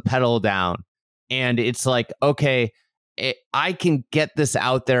push the pedal down. And it's like, okay, I can get this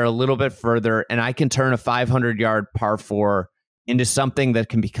out there a little bit further and I can turn a 500-yard par 4 into something that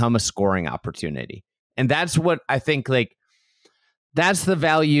can become a scoring opportunity. And that's what I think, like, that's the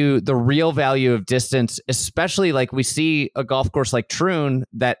value, the real value of distance, especially like we see a golf course like Troon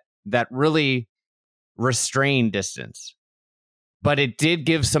that really restrained distance. But it did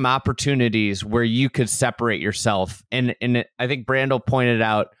give some opportunities where you could separate yourself. And I think Brandel pointed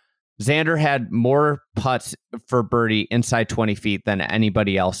out, Xander had more putts for birdie inside 20 feet than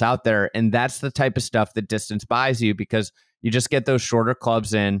anybody else out there. And that's the type of stuff that distance buys you, because you just get those shorter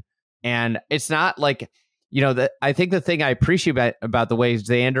clubs in. And it's not like, you know, I think the thing I appreciate about the way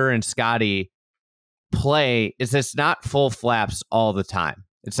Xander and Scottie play is it's not full flaps all the time.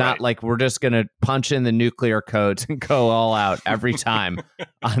 It's not like we're just going to punch in the nuclear codes and go all out every time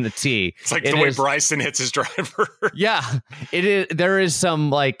on the tee. It's like the way Bryson hits his driver. Yeah, it is. There's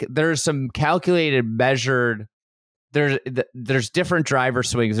some calculated, measured. There's different driver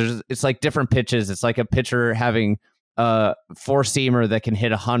swings. It's like different pitches. It's like a pitcher having a 4-seamer that can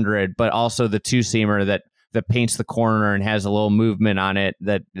hit 100, but also the 2-seamer that paints the corner and has a little movement on it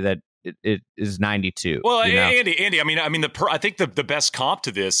that it is 92. Well, you know? Andy, I think the best comp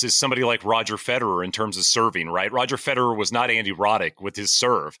to this is somebody like Roger Federer in terms of serving, right? Roger Federer was not Andy Roddick with his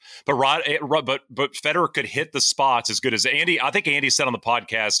serve, but Federer could hit the spots as good as Andy. I think Andy said on the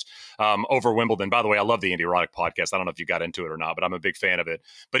podcast over Wimbledon. By the way, I love the Andy Roddick podcast. I don't know if you got into it or not, but I'm a big fan of it.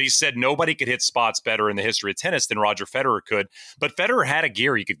 But he said nobody could hit spots better in the history of tennis than Roger Federer could. But Federer had a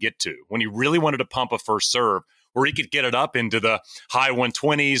gear he could get to when he really wanted to pump a first serve, where he could get it up into the high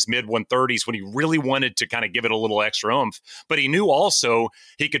 120s, mid 130s when he really wanted to kind of give it a little extra oomph. But he knew also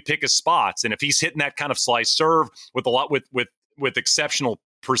he could pick his spots. And if he's hitting that kind of slice serve with exceptional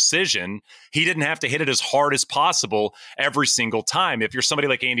precision, he didn't have to hit it as hard as possible every single time. If you're somebody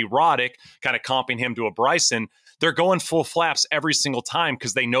like Andy Roddick, kind of comping him to a Bryson, they're going full flaps every single time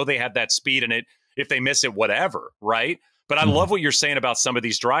because they know they have that speed in it. If they miss it, whatever, right? But I love what you're saying about some of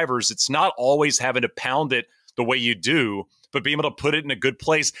these drivers. It's not always having to pound it the way you do, but being able to put it in a good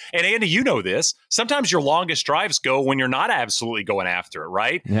place. And Andy, you know this. Sometimes your longest drives go when you're not absolutely going after it,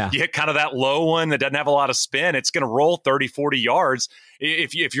 right? Yeah. You hit kind of that low one that doesn't have a lot of spin. It's going to roll 30, 40 yards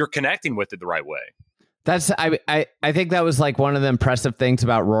if you're connecting with it the right way. I think that was like one of the impressive things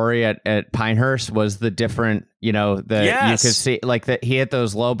about Rory at Pinehurst was the different, you know, you could see like that he hit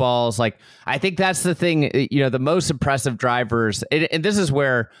those low balls. Like, I think that's the thing, you know, the most impressive drivers. And this is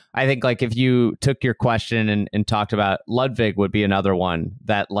where I think like if you took your question and talked about Ludwig would be another one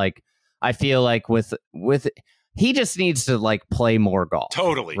that like, I feel like with he just needs to like play more golf.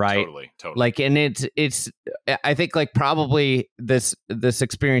 Totally. Right. Totally. Like, and it's, I think like probably this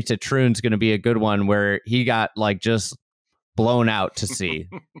experience at Troon's going to be a good one where he got like just blown out to sea.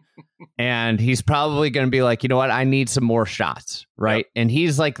 And he's probably going to be like, you know what? I need some more shots. Right. Yep. And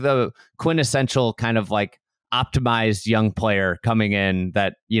he's like the quintessential kind of like optimized young player coming in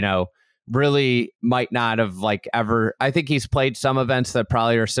that, you know, really might not have like ever. I think he's played some events that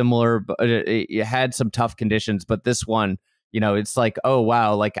probably are similar, but it had some tough conditions. But this one, you know, it's like, oh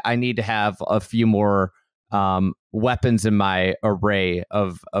wow, like I need to have a few more weapons in my array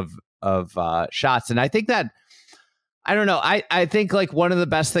of shots. And I think that, I don't know, I think like one of the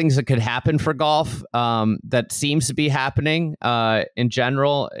best things that could happen for golf that seems to be happening in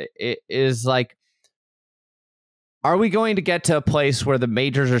general is like, are we going to get to a place where the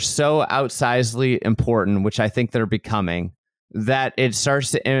majors are so outsizedly important, which I think they're becoming, that it starts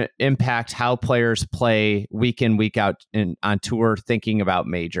to impact how players play week in, week out on tour, thinking about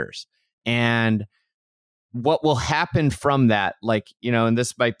majors? And what will happen from that, like, you know, and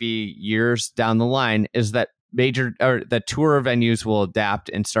this might be years down the line, is that that tour venues will adapt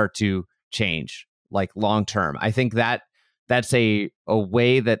and start to change, like long term. I think that's a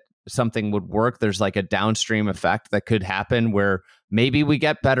way that something would work. There's like a downstream effect that could happen where maybe we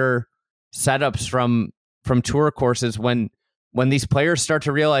get better setups from tour courses when these players start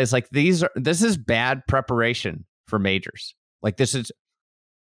to realize like this is bad preparation for majors. Like this is.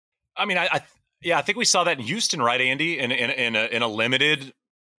 I mean, I think we saw that in Houston, right, Andy? In a limited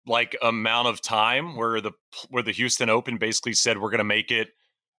like amount of time where the Houston Open basically said we're going to make it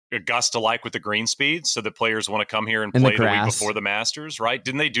Augusta-like with the green speed, so that players want to come here and play the week before the Masters, right?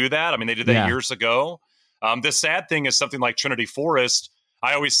 Didn't they do that? I mean, they did that years ago. The sad thing is something like Trinity Forest,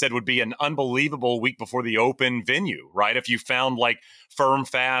 I always said would be an unbelievable week before the Open venue, right? If you found like firm,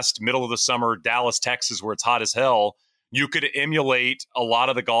 fast, middle of the summer, Dallas, Texas, where it's hot as hell, you could emulate a lot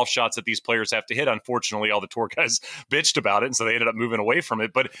of the golf shots that these players have to hit. Unfortunately, all the tour guys bitched about it, and so they ended up moving away from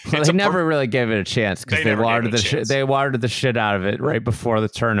it. But they never really gave it a chance because they watered the shit out of it right before the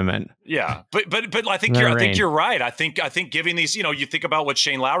tournament. Yeah, but I think you're right. I think giving these, you think about what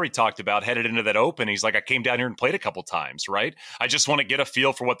Shane Lowry talked about headed into that Open. He's like, I came down here and played a couple times, right? I just want to get a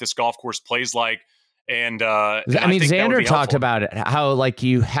feel for what this golf course plays like. And I mean, Xander talked about it, how like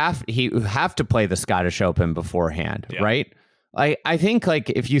you have to play the Scottish Open beforehand, right? I think like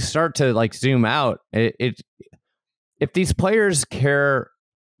if you start to like zoom out, if these players care,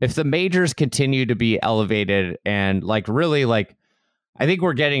 if the majors continue to be elevated and like really like, I think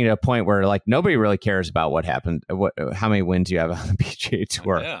we're getting to a point where like nobody really cares about what happened, how many wins you have on the PGA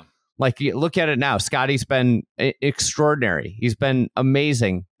Tour. Yeah. Like, you look at it now. Scottie's been extraordinary. He's been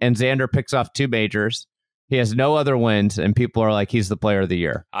amazing. And Xander picks off 2 majors. He has no other wins, and people are like, he's the player of the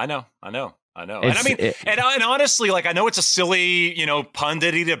year. I know. And I mean, and honestly, like, I know it's a silly,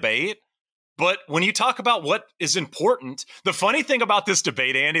 pundity debate, but when you talk about what is important, the funny thing about this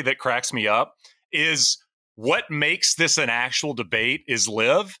debate, Andy, that cracks me up is what makes this an actual debate is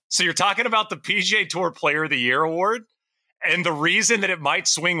LIV. So you're talking about the PGA Tour Player of the Year award. And the reason that it might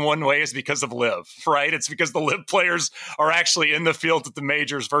swing one way is because of LIV, right? It's because the LIV players are actually in the field at the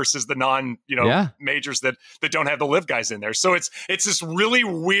majors versus the majors that don't have the LIV guys in there. So it's this really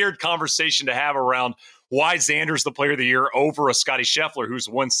weird conversation to have around why Xander's the player of the year over a Scottie Scheffler who's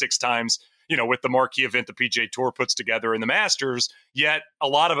won 6 times, with the marquee event the PGA Tour puts together in the Masters. Yet a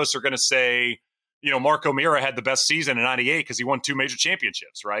lot of us are going to say, Mark O'Meara had the best season in '98 because he won 2 major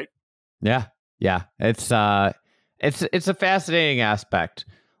championships, right? Yeah. It's a fascinating aspect.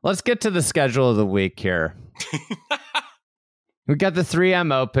 Let's get to the schedule of the week here. We got the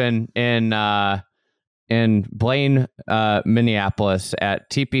 3M Open in Blaine, Minneapolis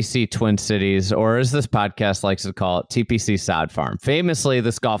at TPC Twin Cities, or as this podcast likes to call it, TPC Sod Farm. Famously,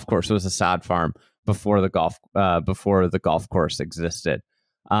 this golf course was a sod farm before the golf course existed.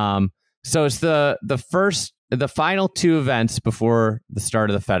 So it's the final 2 events before the start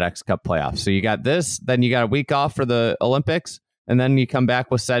of the FedEx Cup playoffs. So you got this, then you got a week off for the Olympics, and then you come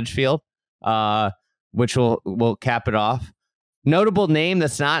back with Sedgefield, which will cap it off. Notable name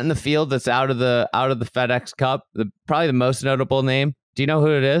that's not in the field, that's out of the FedEx Cup. Probably the most notable name. Do you know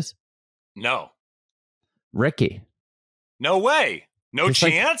who it is? No. Ricky. No way. No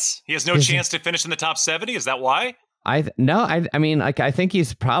chance? He has no chance to finish in the top 70? Is that why? I mean, like, I think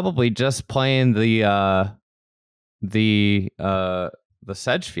he's probably just playing the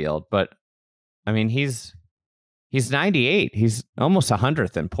Sedgefield, but I mean, he's 98. He's almost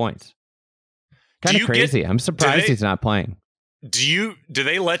 100th in points. Kind of crazy. I'm surprised he's not playing. Do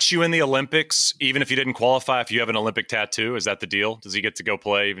they let you in the Olympics even if you didn't qualify, if you have an Olympic tattoo? Is that the deal? Does he get to go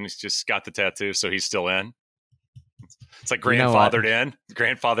play even if he's just got the tattoo, so he's still in? It's like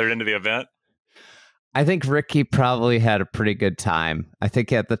grandfathered into the event. I think Ricky probably had a pretty good time. I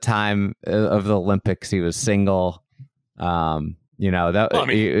think at the time of the Olympics, he was single. Because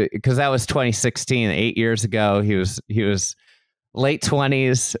that was 2016, 8 years ago. He was late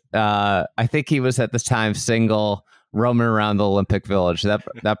 20s. I think he was at the time single, roaming around the Olympic Village.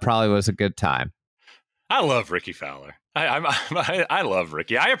 That probably was a good time. I love Ricky Fowler. I love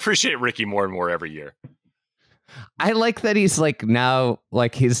Ricky. I appreciate Ricky more and more every year. I like that he's like now,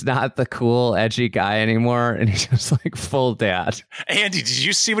 like he's not the cool, edgy guy anymore, and he's just like full dad. Andy, did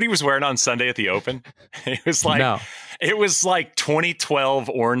you see what he was wearing on Sunday at the Open? It was like, no. It was like 2012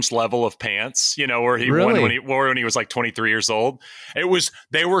 orange level of pants, where he won when he was like 23 years old.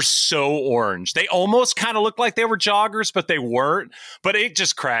 They were so orange. They almost kind of looked like they were joggers, but they weren't. But it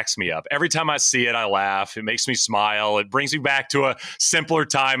just cracks me up. Every time I see it, I laugh. It makes me smile. It brings me back to a simpler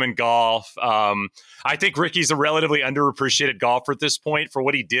time in golf. I think Ricky's a relatively underappreciated golfer at this point for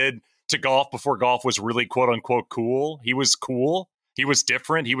what he did to golf before golf was really quote unquote cool. He was cool. He was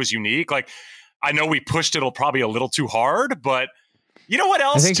different. He was unique. Like, I know we pushed it probably a little too hard, but you know what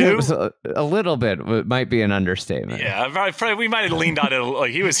else, I think it was a little bit. It might be an understatement. Yeah, we might have leaned on it. Like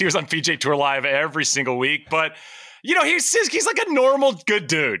he was on PGA Tour Live every single week. But he's like a normal good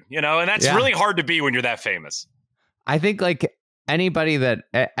dude, and that's really hard to be when you're that famous. I think like anybody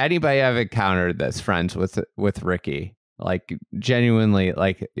I've encountered that's friends with Ricky, like genuinely,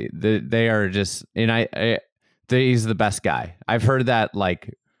 like they are just, and he's the best guy. I've heard that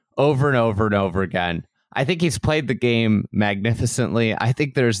like over and over and over again. I think he's played the game magnificently. I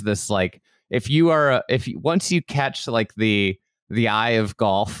think there's this like, once you catch like the eye of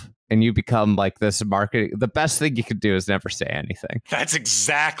golf and you become like this marketing, the best thing you could do is never say anything. That's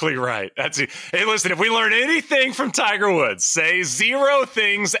exactly right. Hey, listen, if we learn anything from Tiger Woods, say 0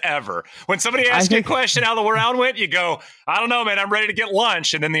 things ever. When somebody asks you a question how the round went, you go, I don't know, man, I'm ready to get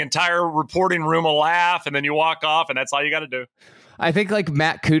lunch. And then the entire reporting room will laugh and then you walk off and that's all you got to do. I think like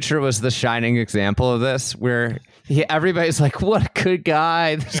Matt Kuchar was the shining example of this, where everybody's like, what a good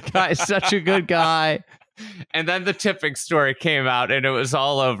guy. This guy is such a good guy. And then the tipping story came out and it was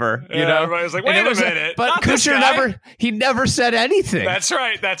all over. Everybody was like, wait a minute. But Kuchar never said anything. That's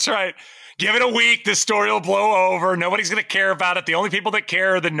right. Give it a week. This story will blow over. Nobody's going to care about it. The only people that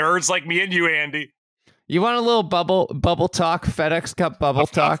care are the nerds like me and you, Andy. You want a little bubble talk, FedEx Cup bubble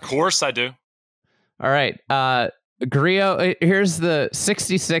talk? Of course I do. All right. Grillo, here's the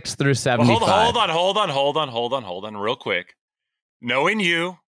 66 through 75. Well, hold on real quick. Knowing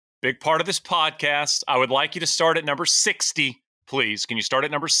you, big part of this podcast, I would like you to start at number 60, please. Can you start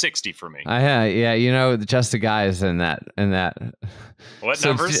at number 60 for me? Yeah, just a guy is in that. What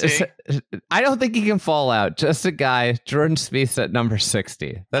number is he? I don't think he can fall out. Just a guy, Jordan Spieth at number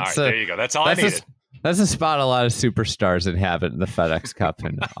 60. There you go. That's all I needed. That's a spot a lot of superstars inhabit in the FedEx Cup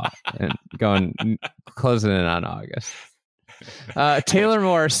and closing in on August. Taylor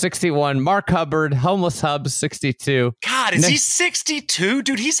Moore, 61. Mark Hubbard, Homeless Hubs, 62. God, is he 62?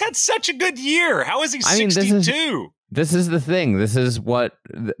 Dude, he's had such a good year. How is he 62? This is the thing. This is what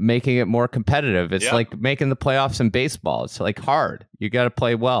making it more competitive. It's like making the playoffs in baseball. It's like hard. You got to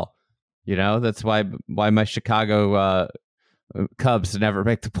play well. That's why my Chicago Cubs never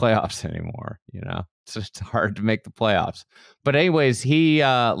make the playoffs anymore. It's just hard to make the playoffs. But anyways, he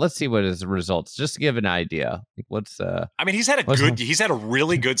let's see what his results. Just to give an idea. He's had a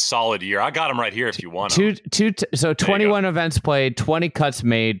really good solid year. I got him right here if you want him. 21 events played, 20 cuts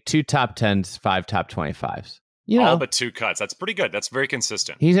made, 2 top 10s, 5 top 25s. All but 2 cuts. That's pretty good. That's very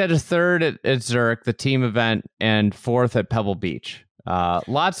consistent. He's had a 3rd at Zurich, the team event, and 4th at Pebble Beach.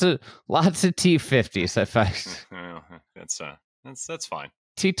 Lots of T50s. That's fine.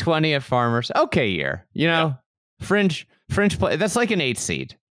 T20 at Farmers. Okay year. Fringe play. That's like an 8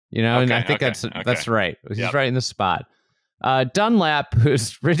 seed. And I think that's right. He's right in the spot. Dunlap,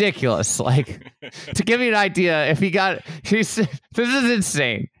 who's ridiculous. Like, to give you an idea, this is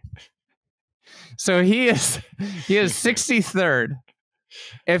insane. So he is 63rd.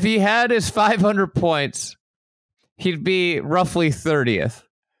 If he had his 500 points, he'd be roughly 30th,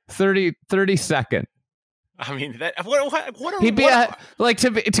 32nd. I mean, what he'd be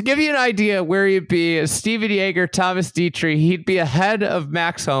to give you an idea where he'd be, Steven Yeager, Thomas Dietrich, he'd be ahead of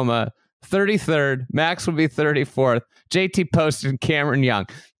Max Homa, 33rd. Max would be 34th. JT Post and Cameron Young.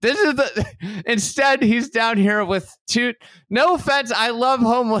 Instead, he's down here with 2. No offense, I love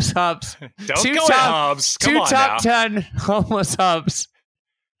Homeless Hubs. Don't go Hubs. Come 2 on top now. 10 Homeless Hubs.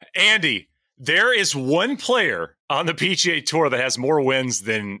 Andy, there is one player on the PGA Tour that has more wins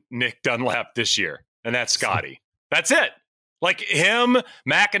than Nick Dunlap this year. And that's Scottie. That's it. Like him,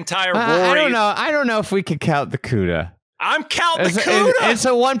 McIntyre, Rory. I don't know if we could count the Cuda. I'm counting the Cuda. It's a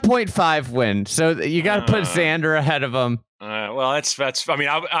 1.5 win, so you got to put Xander ahead of him. Well, that's. I mean,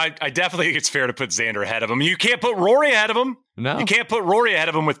 I definitely think it's fair to put Xander ahead of him. You can't put Rory ahead of him. No, you can't put Rory ahead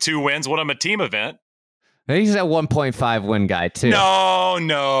of him with 2 wins. What, I'm a team event. He's a 1.5 win guy too.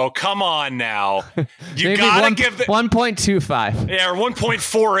 No, come on now. You gotta give 1.25. Yeah, or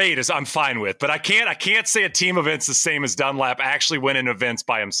 1.48 is I'm fine with, but I can't say a team event's the same as Dunlap actually winning events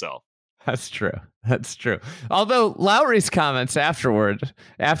by himself. That's true. Although Lowry's comments after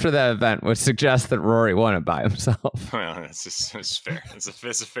that event would suggest that Rory won it by himself. Well, it's fair. It's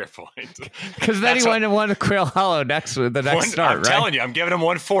a fair point. Because then he went and won a Quail Hollow the next start, I'm telling you, I'm giving him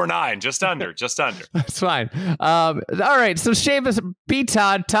 149, just under. That's fine. All right, so Seamus, B.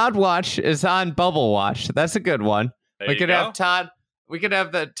 Todd Watch is on Bubble Watch. That's a good one. We could have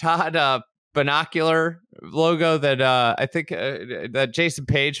the Todd binocular logo that I think that Jason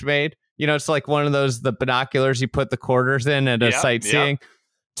Page made. It's like one of the binoculars you put the quarters in at a sightseeing. Yeah.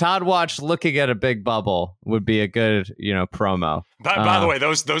 Todd Watch looking at a big bubble would be a good, promo. By the way,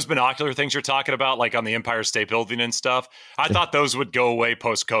 those binocular things you're talking about, like on the Empire State Building and stuff, I thought those would go away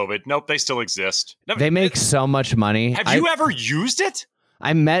post-COVID. Nope, they still exist. They make so much money. Have you ever used it?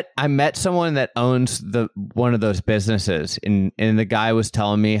 I met someone that owns one of those businesses, and the guy was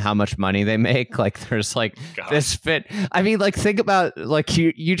telling me how much money they make. Like there's like this fit. I mean, like think about like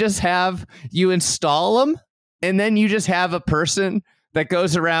you install them, and then you just have a person that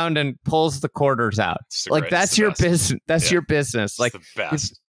goes around and pulls the quarters out. Like that's your business. That's your business. Like the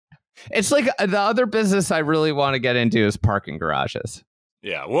best. It's like the other business I really want to get into is parking garages.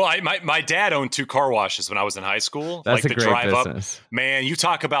 Yeah, well, my dad owned 2 car washes when I was in high school. That's like a the great drive business. up, man. You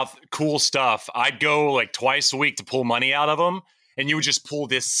talk about cool stuff. I'd go like twice a week to pull money out of them, and you would just pull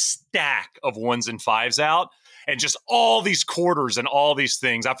this stack of 1s and 5s out, and just all these quarters and all these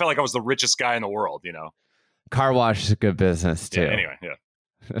things. I felt like I was the richest guy in the world. You know, car wash is a good business too. Yeah, anyway, yeah.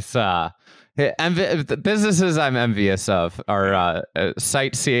 It's the businesses I'm envious of are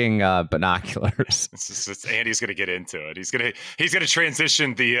sightseeing binoculars. Andy's going to get into it. He's going to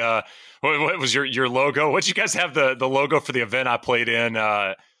transition the what was your logo? What did you guys have the logo for the event I played in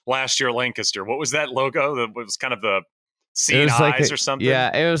last year at Lancaster? What was that logo? It was kind of the seeing eyes like or something.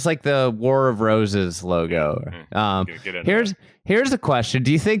 Yeah, it was like the War of Roses logo. Here's a question: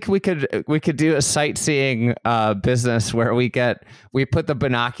 do you think we could do a sightseeing business where we put the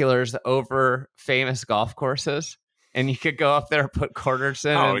binoculars over famous golf courses, and you could go up there and put quarters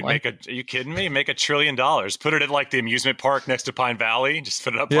in? Oh, are you kidding me? Make $1 trillion. Put it at like the amusement park next to Pine Valley. Just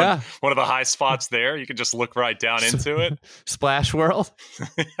put it up on one of the high spots there. You can just look right down into it. Splash World.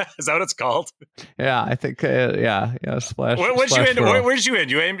 Is that what it's called? Yeah, I think. Splash. What'd you end? Where'd you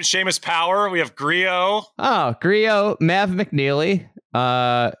end? You aimed Seamus Power. We have Griot. Oh, Griot, Mav McNeely,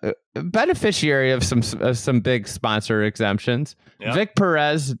 beneficiary of some big sponsor exemptions. Yep. Vic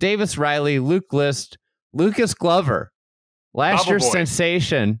Perez, Davis Riley, Luke List, Lucas Glover, last year's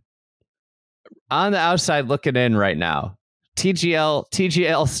sensation, on the outside looking in right now.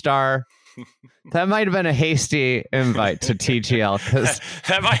 TGL star. That might have been a hasty invite to TGL because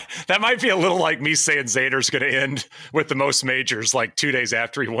that might be a little like me saying Xander's going to end with the most majors like 2 days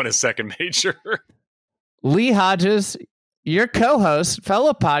after he won his second major. Lee Hodges, your co-host,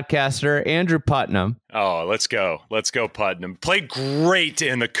 fellow podcaster, Andrew Putnam. Oh, let's go, Putnam. Played great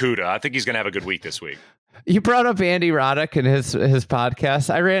in the Cuda. I think he's going to have a good week this week. You brought up Andy Roddick and his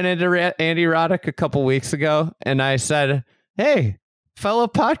podcast. I ran into Andy Roddick a couple weeks ago, and I said, "Hey, fellow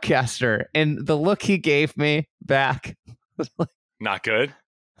podcaster," and the look he gave me back was like, not good.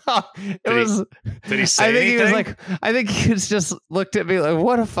 Did he say anything? I think he just looked at me like,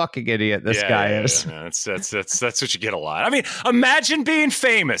 what a fucking idiot this guy is. Yeah. That's what you get a lot. I mean, imagine being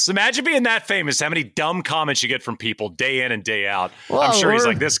famous. Imagine being that famous. How many dumb comments you get from people day in and day out. Well, I'm sure he's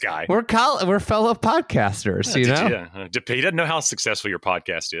like this guy. We're fellow podcasters, you know? Yeah. He doesn't know how successful your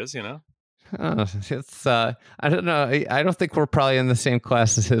podcast is, you know? It's I don't know. I don't think we're probably in the same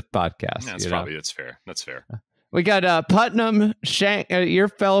class as his podcast. That's fair. That's fair. We got Putnam, Shank, your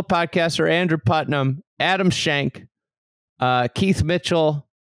fellow podcaster, Andrew Putnam, Adam Shank, Keith Mitchell,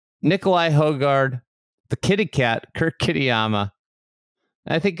 Nikolai Hogard, the Kitty Cat, Kirk Kitayama.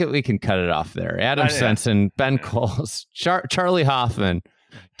 I think that we can cut it off there. Adam Sensen, Ben Coles, Charlie Hoffman,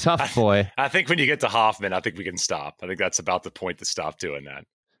 tough boy. I think when you get to Hoffman, I think we can stop. I think that's about the point to stop doing that.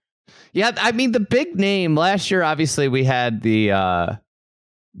 Yeah, I mean, the big name last year, obviously, we had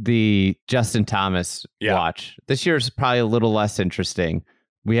the Justin Thomas watch. This year's probably a little less interesting.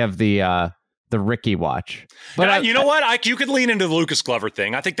 We have the Ricky watch. But you know what? You could lean into the Lucas Glover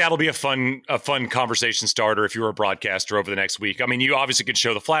thing. I think that'll be a fun conversation starter if you were a broadcaster over the next week. I mean, you obviously could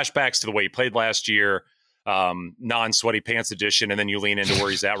show the flashbacks to the way he played last year, non-sweaty pants edition, and then you lean into where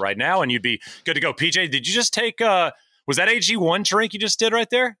he's at right now, and you'd be good to go. PJ, did you just take was that AG1 drink you just did right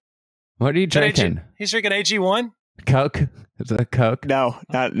there? What are you drinking? He's drinking AG1? Coke? Is it a Coke? No,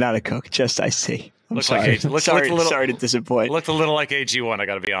 not a Coke. Just iced tea. Sorry to disappoint. Looked a little like AG1. I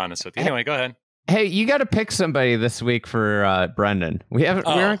got to be honest with you. Anyway, go ahead. Hey, you got to pick somebody this week for Brendan. We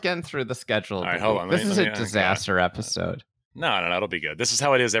aren't getting through the schedule. All right, hold on. This is a disaster episode. No, it'll be good. This is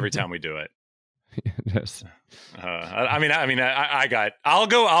how it is every time we do it. Yes. I'll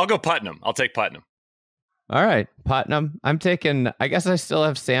go Putnam. I'll take Putnam. All right, Putnam. I guess I still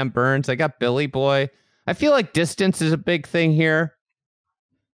have Sam Burns. I got Billy Boy. I feel like distance is a big thing here.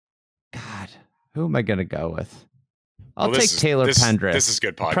 God, who am I going to go with? I'll take Taylor Pendrith. This is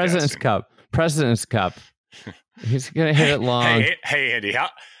good podcasting. President's Cup. He's going to hit it long. Hey, Andy,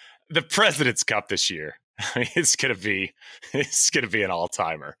 the President's Cup this year, I mean, it's going to be an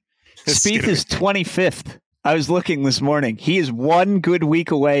all-timer. Spieth is 25th. I was looking this morning. He is one good week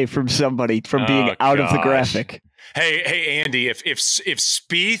away from somebody from being out of the graphic. Hey, Andy, if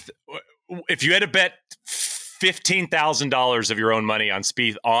Spieth, if you had to bet $15,000 of your own money on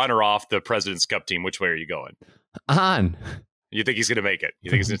Spieth on or off the President's Cup team, which way are you going? On. You think he's going to make it? You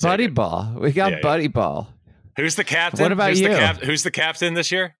think he's going to Buddy take it? Ball. We got Buddy Ball. Who's the captain? What about you? Who's the captain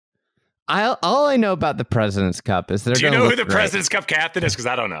this year? All I know about the President's Cup is they're Do you know who the great. President's Cup captain is? Because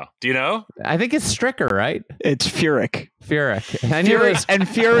I don't know. Do you know? I think it's Stricker, right? It's Furyk. I knew it was And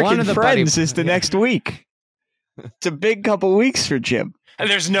Furyk one of and the Friends buddy- is the next week. It's a big couple weeks for Jim. And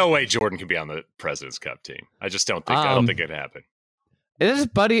there's no way Jordan can be on the President's Cup team. I just don't think. I don't think it'd happen. This is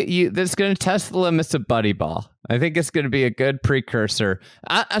that's going to test the limits of Buddy Ball. I think it's going to be a good precursor.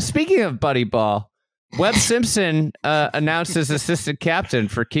 Speaking of Buddy Ball, Webb Simpson announced as assistant captain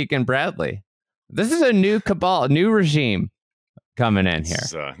for Keegan Bradley. This is a new cabal, a new regime coming in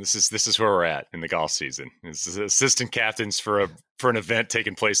here. This is where we're at in the golf season. This is assistant captains for an event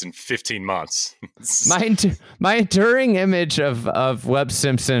taking place in 15 months. My enduring image of Webb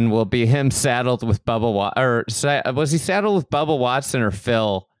Simpson will be him saddled with was he saddled with Bubba Watson or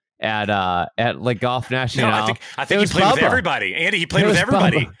Phil at like Golf National? No, I think he played with everybody. Andy, he played with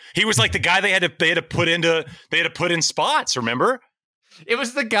everybody. Bubba. He He was like the guy they had to put in spots. Remember? It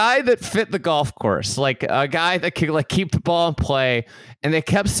was the guy that fit the golf course, like a guy that could like keep the ball in play, and they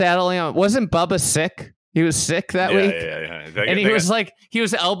kept saddling him. Wasn't Bubba sick? He was sick that week. Yeah. And he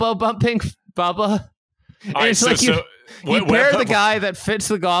was elbow bumping Bubba. And Right, it's like you pair the guy that fits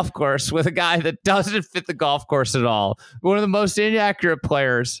the golf course with a guy that doesn't fit the golf course at all. One of the most inaccurate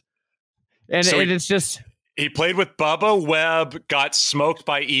players. And it's just... He played with Bubba. Webb got smoked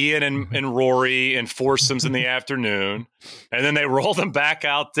by Ian and Rory in foursomes in the afternoon. And then they rolled him back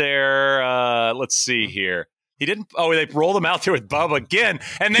out there. Let's see here. He didn't. Oh, they rolled him out there with Bubba again.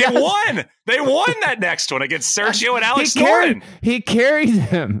 And they won. They won that next one against Sergio and Alex Noren. He carried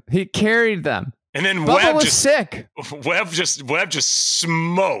them. He carried them. And then Bubba was sick. Webb just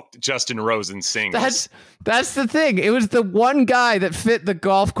smoked Justin Rosen singles. That's the thing. It was the one guy that fit the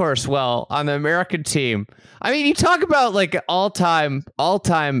golf course well on the American team. I mean, you talk about like all-time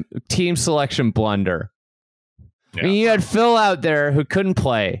team selection blunder. Yeah. I mean, you had Phil out there who couldn't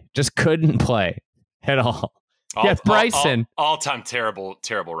play at all. Yeah, Bryson. All-time terrible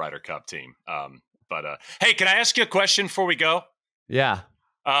Ryder Cup team. But hey, can I ask you a question before we go? Yeah.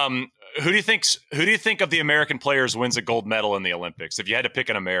 Who do you think of the American players wins a gold medal in the Olympics? If you had to pick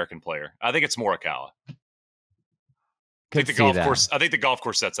an American player, I think it's Morikawa. I think the golf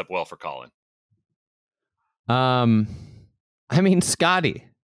course sets up well for Colin. I mean Scottie.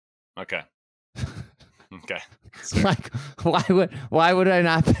 Okay. Like, why would I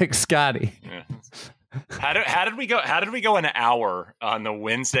not pick Scottie? Yeah. How did we go? How did we go an hour on the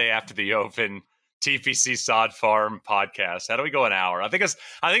Wednesday after the Open TPC Sod Farm podcast? How do we go an hour? I think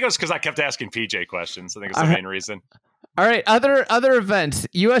it was because I kept asking PJ questions. I think it's the main reason. All right, other events.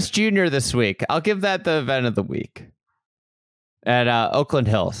 U.S. Junior this week. I'll give that the event of the week at Oakland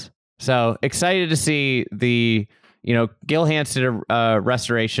Hills. So excited to see the Gil Hansen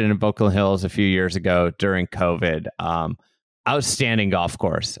restoration in Oakland Hills a few years ago during COVID. Outstanding golf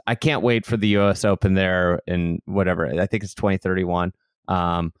course. I can't wait for the U.S. Open there in whatever. I think it's 2031.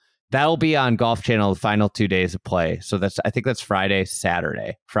 That'll be on Golf Channel the final 2 days of play. So I think that's Friday,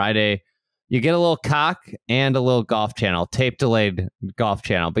 Saturday. Friday, you get a little cock and a little Golf Channel, tape delayed Golf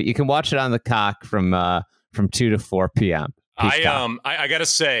Channel, but you can watch it on the cock from 2 to 4 p.m. I gotta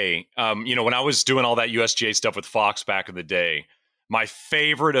say, when I was doing all that USGA stuff with Fox back in the day, my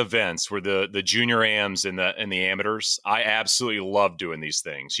favorite events were the junior AMs and the amateurs. I absolutely love doing these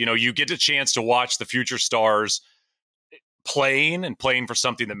things. You get a chance to watch the future stars playing for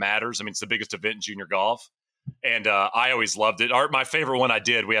something that matters. I mean, it's the biggest event in junior golf. And I always loved it. My favorite one I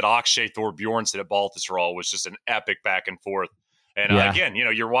did, we had Akshay Thor Bjornsson at Baltusrol, was just an epic back and forth. And again,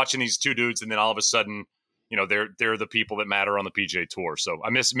 you're watching these two dudes, and then all of a sudden, they're the people that matter on the PGA Tour. So I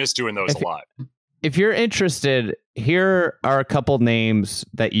miss doing those a lot. If you're interested, here are a couple names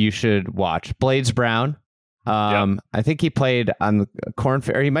that you should watch. Blades Brown. I think he played on the Corn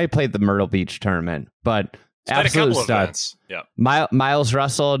Fair. He might have played the Myrtle Beach tournament, but absolute stud. Yeah. Miles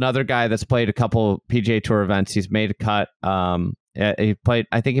Russell, another guy that's played a couple PGA Tour events. He's made a cut. He played.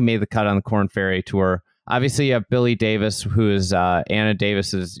 I think he made the cut on the Corn Ferry Tour. Obviously, you have Billy Davis, who is Anna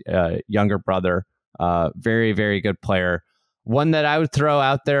Davis's younger brother. Very, very good player. One that I would throw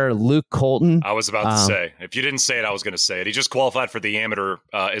out there, Luke Colton. I was about to say, if you didn't say it, I was going to say it. He just qualified for the amateur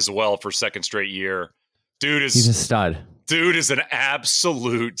as well for second straight year. He's a stud. Dude is an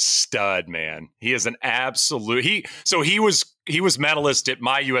absolute stud, man. He is an absolute. He was medalist at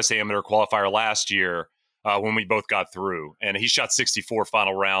my US Amateur qualifier last year when we both got through, and he shot 64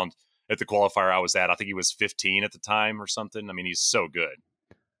 final round at the qualifier I was at. I think he was 15 at the time or something. I mean, he's so good.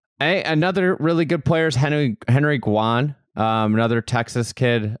 Hey, another really good player is Henry Guan. another Texas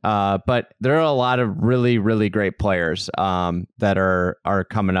kid. But there are a lot of really, really great players that are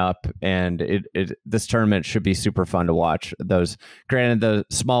coming up, and this tournament should be super fun to watch. Those, granted, the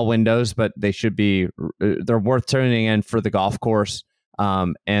small windows, but they're worth tuning in for the golf course.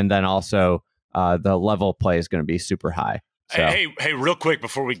 And then also the level of play is going to be super high. So. Hey, real quick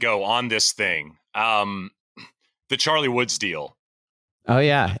before we go on this thing, the Charlie Woods deal. Oh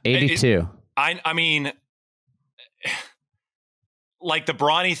yeah, 82. I mean, like the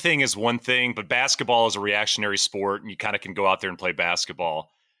Bronny thing is one thing, but basketball is a reactionary sport, and you kind of can go out there and play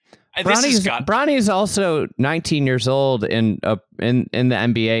basketball. Bronny is also 19 years old in the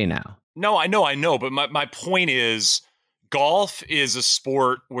NBA now. No, I know, but my point is, golf is a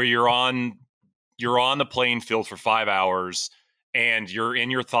sport where you're on the playing field for 5 hours and you're in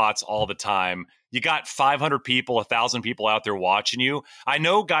your thoughts all the time. You got 500 people, 1,000 people out there watching you. I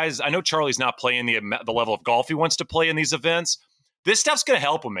know Charlie's not playing the level of golf he wants to play in these events. This stuff's going to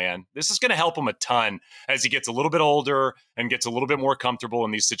help him, man. This is going to help him a ton as he gets a little bit older and gets a little bit more comfortable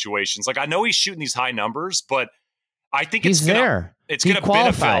in these situations. Like, I know he's shooting these high numbers, but I think it's going to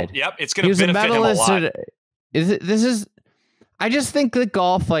benefit. Yep, it's going to benefit him a lot. I just think that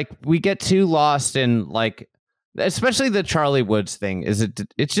golf, like, we get too lost in, like, especially the Charlie Woods thing.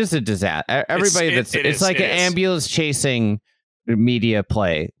 It's just a disaster. Everybody it's like an ambulance chasing media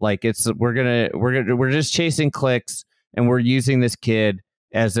play. Like, we're just chasing clicks, and we're using this kid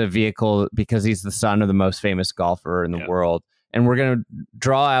as a vehicle because he's the son of the most famous golfer in the world, and we're gonna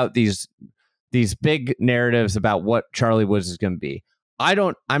draw out these big narratives about what Charlie Woods is going to be.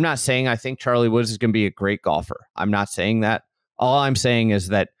 I'm not saying I think Charlie Woods is going to be a great golfer. I'm not saying that. All I'm saying is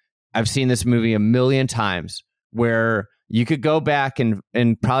that I've seen this movie a million times where you could go back and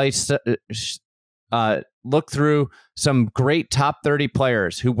probably look through some great top 30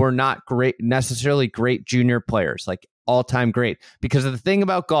 players who were not necessarily great junior players, like all-time great. Because the thing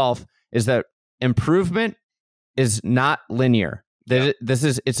about golf is that improvement is not linear.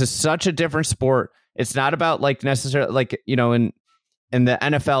 It's such a different sport. It's not about, like, necessarily, like, you know, in the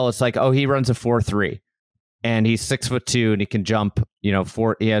NFL, it's like, oh, he runs a 4.3. And he's 6'2" and he can jump, you know,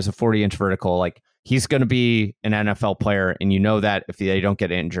 he has a 40-inch vertical. Like, he's going to be an NFL player. And you know that if they don't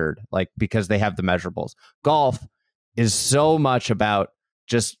get injured, like, because they have the measurables. Golf is so much about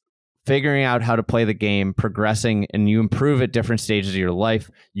just figuring out how to play the game, progressing, and you improve at different stages of your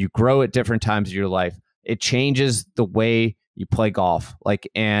life. You grow at different times of your life. It changes the way you play golf. Like,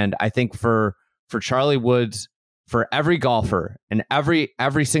 and I think for Charlie Woods, for every golfer and every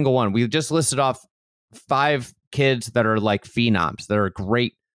single one, we just listed off 5 kids that are like phenoms, that are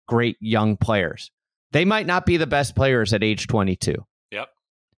great young players. They might not be the best players at age 22.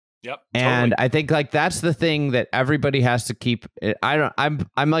 Yep. And Totally. I think, like, that's the thing that everybody has to keep. I'm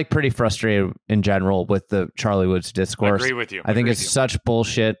like pretty frustrated in general with the Charlie Woods discourse. I agree with you. I think it's such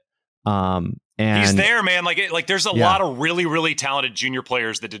bullshit. And he's there, man. Like there's a lot of really, really talented junior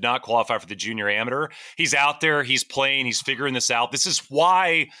players that did not qualify for the junior amateur. He's out there, he's playing, he's figuring this out. This is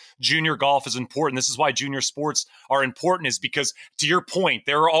why junior golf is important. This is why junior sports are important, is because, to your point,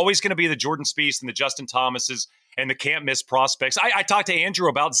 there are always going to be the Jordan Spieth and the Justin Thomases and the can't miss prospects. I talked to Andrew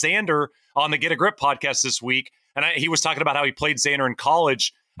about Xander on the Get a Grip podcast this week, and he was talking about how he played Xander in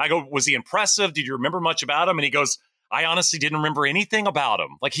college. I go, was he impressive? Did you remember much about him? And he goes, I honestly didn't remember anything about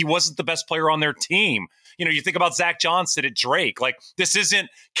him. Like, he wasn't the best player on their team. You know, you think about Zach Johnson at Drake. Like, this isn't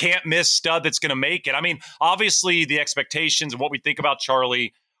can't miss stud that's going to make it. I mean, obviously the expectations and what we think about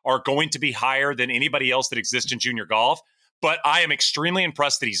Charlie are going to be higher than anybody else that exists in junior golf. But I am extremely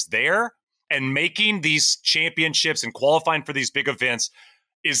impressed that he's there, and making these championships and qualifying for these big events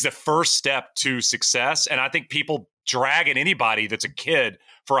is the first step to success. And I think people dragging anybody that's a kid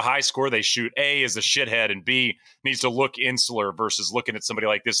for a high score they shoot, A, is a shithead, and B, needs to look insular versus looking at somebody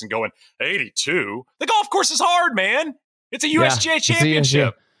like this and going, 82? The golf course is hard, man. It's a USGA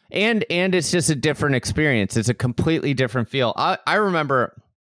championship. And it's just a different experience. It's a completely different feel. I remember,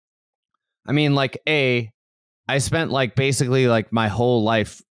 I mean, like, I spent, like, basically, like, my whole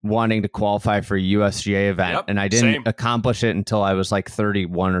life wanting to qualify for a USGA event, and I didn't accomplish it until I was like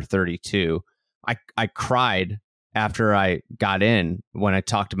 31 or 32. I cried after I got in when I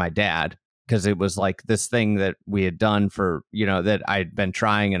talked to my dad, because it was like this thing that we had done for, you know, that I'd been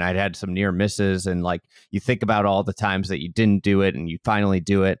trying, and I'd had some near misses, and, like, you think about all the times that you didn't do it and you finally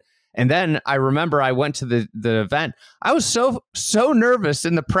do it. And then I remember I went to the event. I was so nervous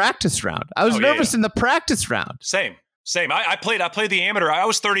in the practice round. I was nervous in the practice round. Same. I played the amateur. I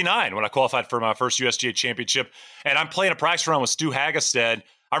was 39 when I qualified for my first USGA championship, and I'm playing a practice round with Stu Hagestad.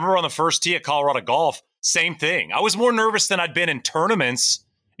 I remember on the first tee at Colorado Golf, same thing. I was more nervous than I'd been in tournaments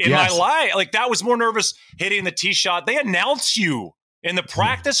in my life. Like, that was more nervous hitting the tee shot. They announce you in the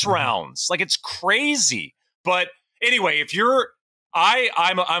practice rounds. Like, it's crazy. But anyway, if you're,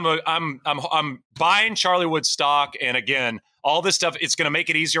 I'm buying Charlie Wood stock. And again, all this stuff, it's going to make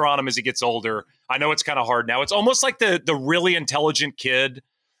it easier on him as he gets older. I know it's kind of hard now. It's almost like the really intelligent kid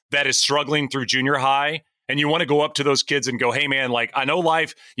that is struggling through junior high. And you want to go up to those kids and go, hey, man, like, I know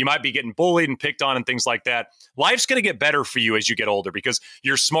life, you might be getting bullied and picked on and things like that. Life's going to get better for you as you get older because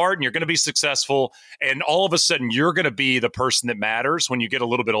you're smart and you're going to be successful. And all of a sudden, you're going to be the person that matters when you get a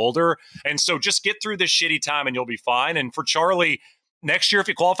little bit older. And so just get through this shitty time and you'll be fine. And for Charlie, next year, if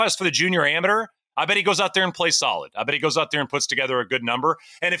he qualifies for the junior amateur, I bet he goes out there and plays solid. I bet he goes out there and puts together a good number.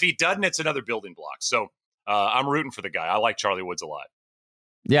 And if he doesn't, it's another building block. So I'm rooting for the guy. I like Charlie Woods a lot.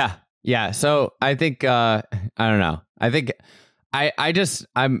 Yeah. Yeah. So I think, I don't know. I think I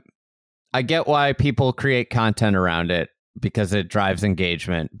get why people create content around it because it drives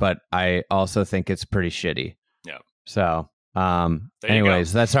engagement, but I also think it's pretty shitty. Yeah. So,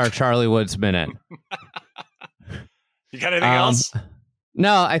 anyways, that's our Charlie Woods minute. You got anything else?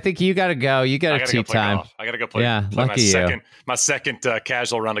 No, I think you got to go. You got a tea time. Golf. I got to go play, my second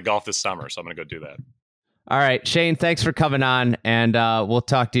casual round of golf this summer. So I'm going to go do that. All right, Shane, thanks for coming on, and we'll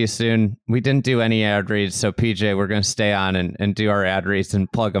talk to you soon. We didn't do any ad reads, so PJ, we're going to stay on and do our ad reads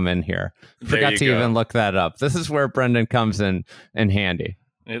and plug them in here. Forgot to even look that up. This is where Brendan comes in handy.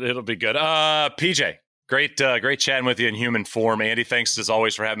 It'll be good. PJ, great chatting with you in human form. Andy, thanks as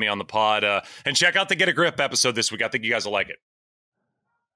always for having me on the pod. And check out the Get a Grip episode this week. I think you guys will like it.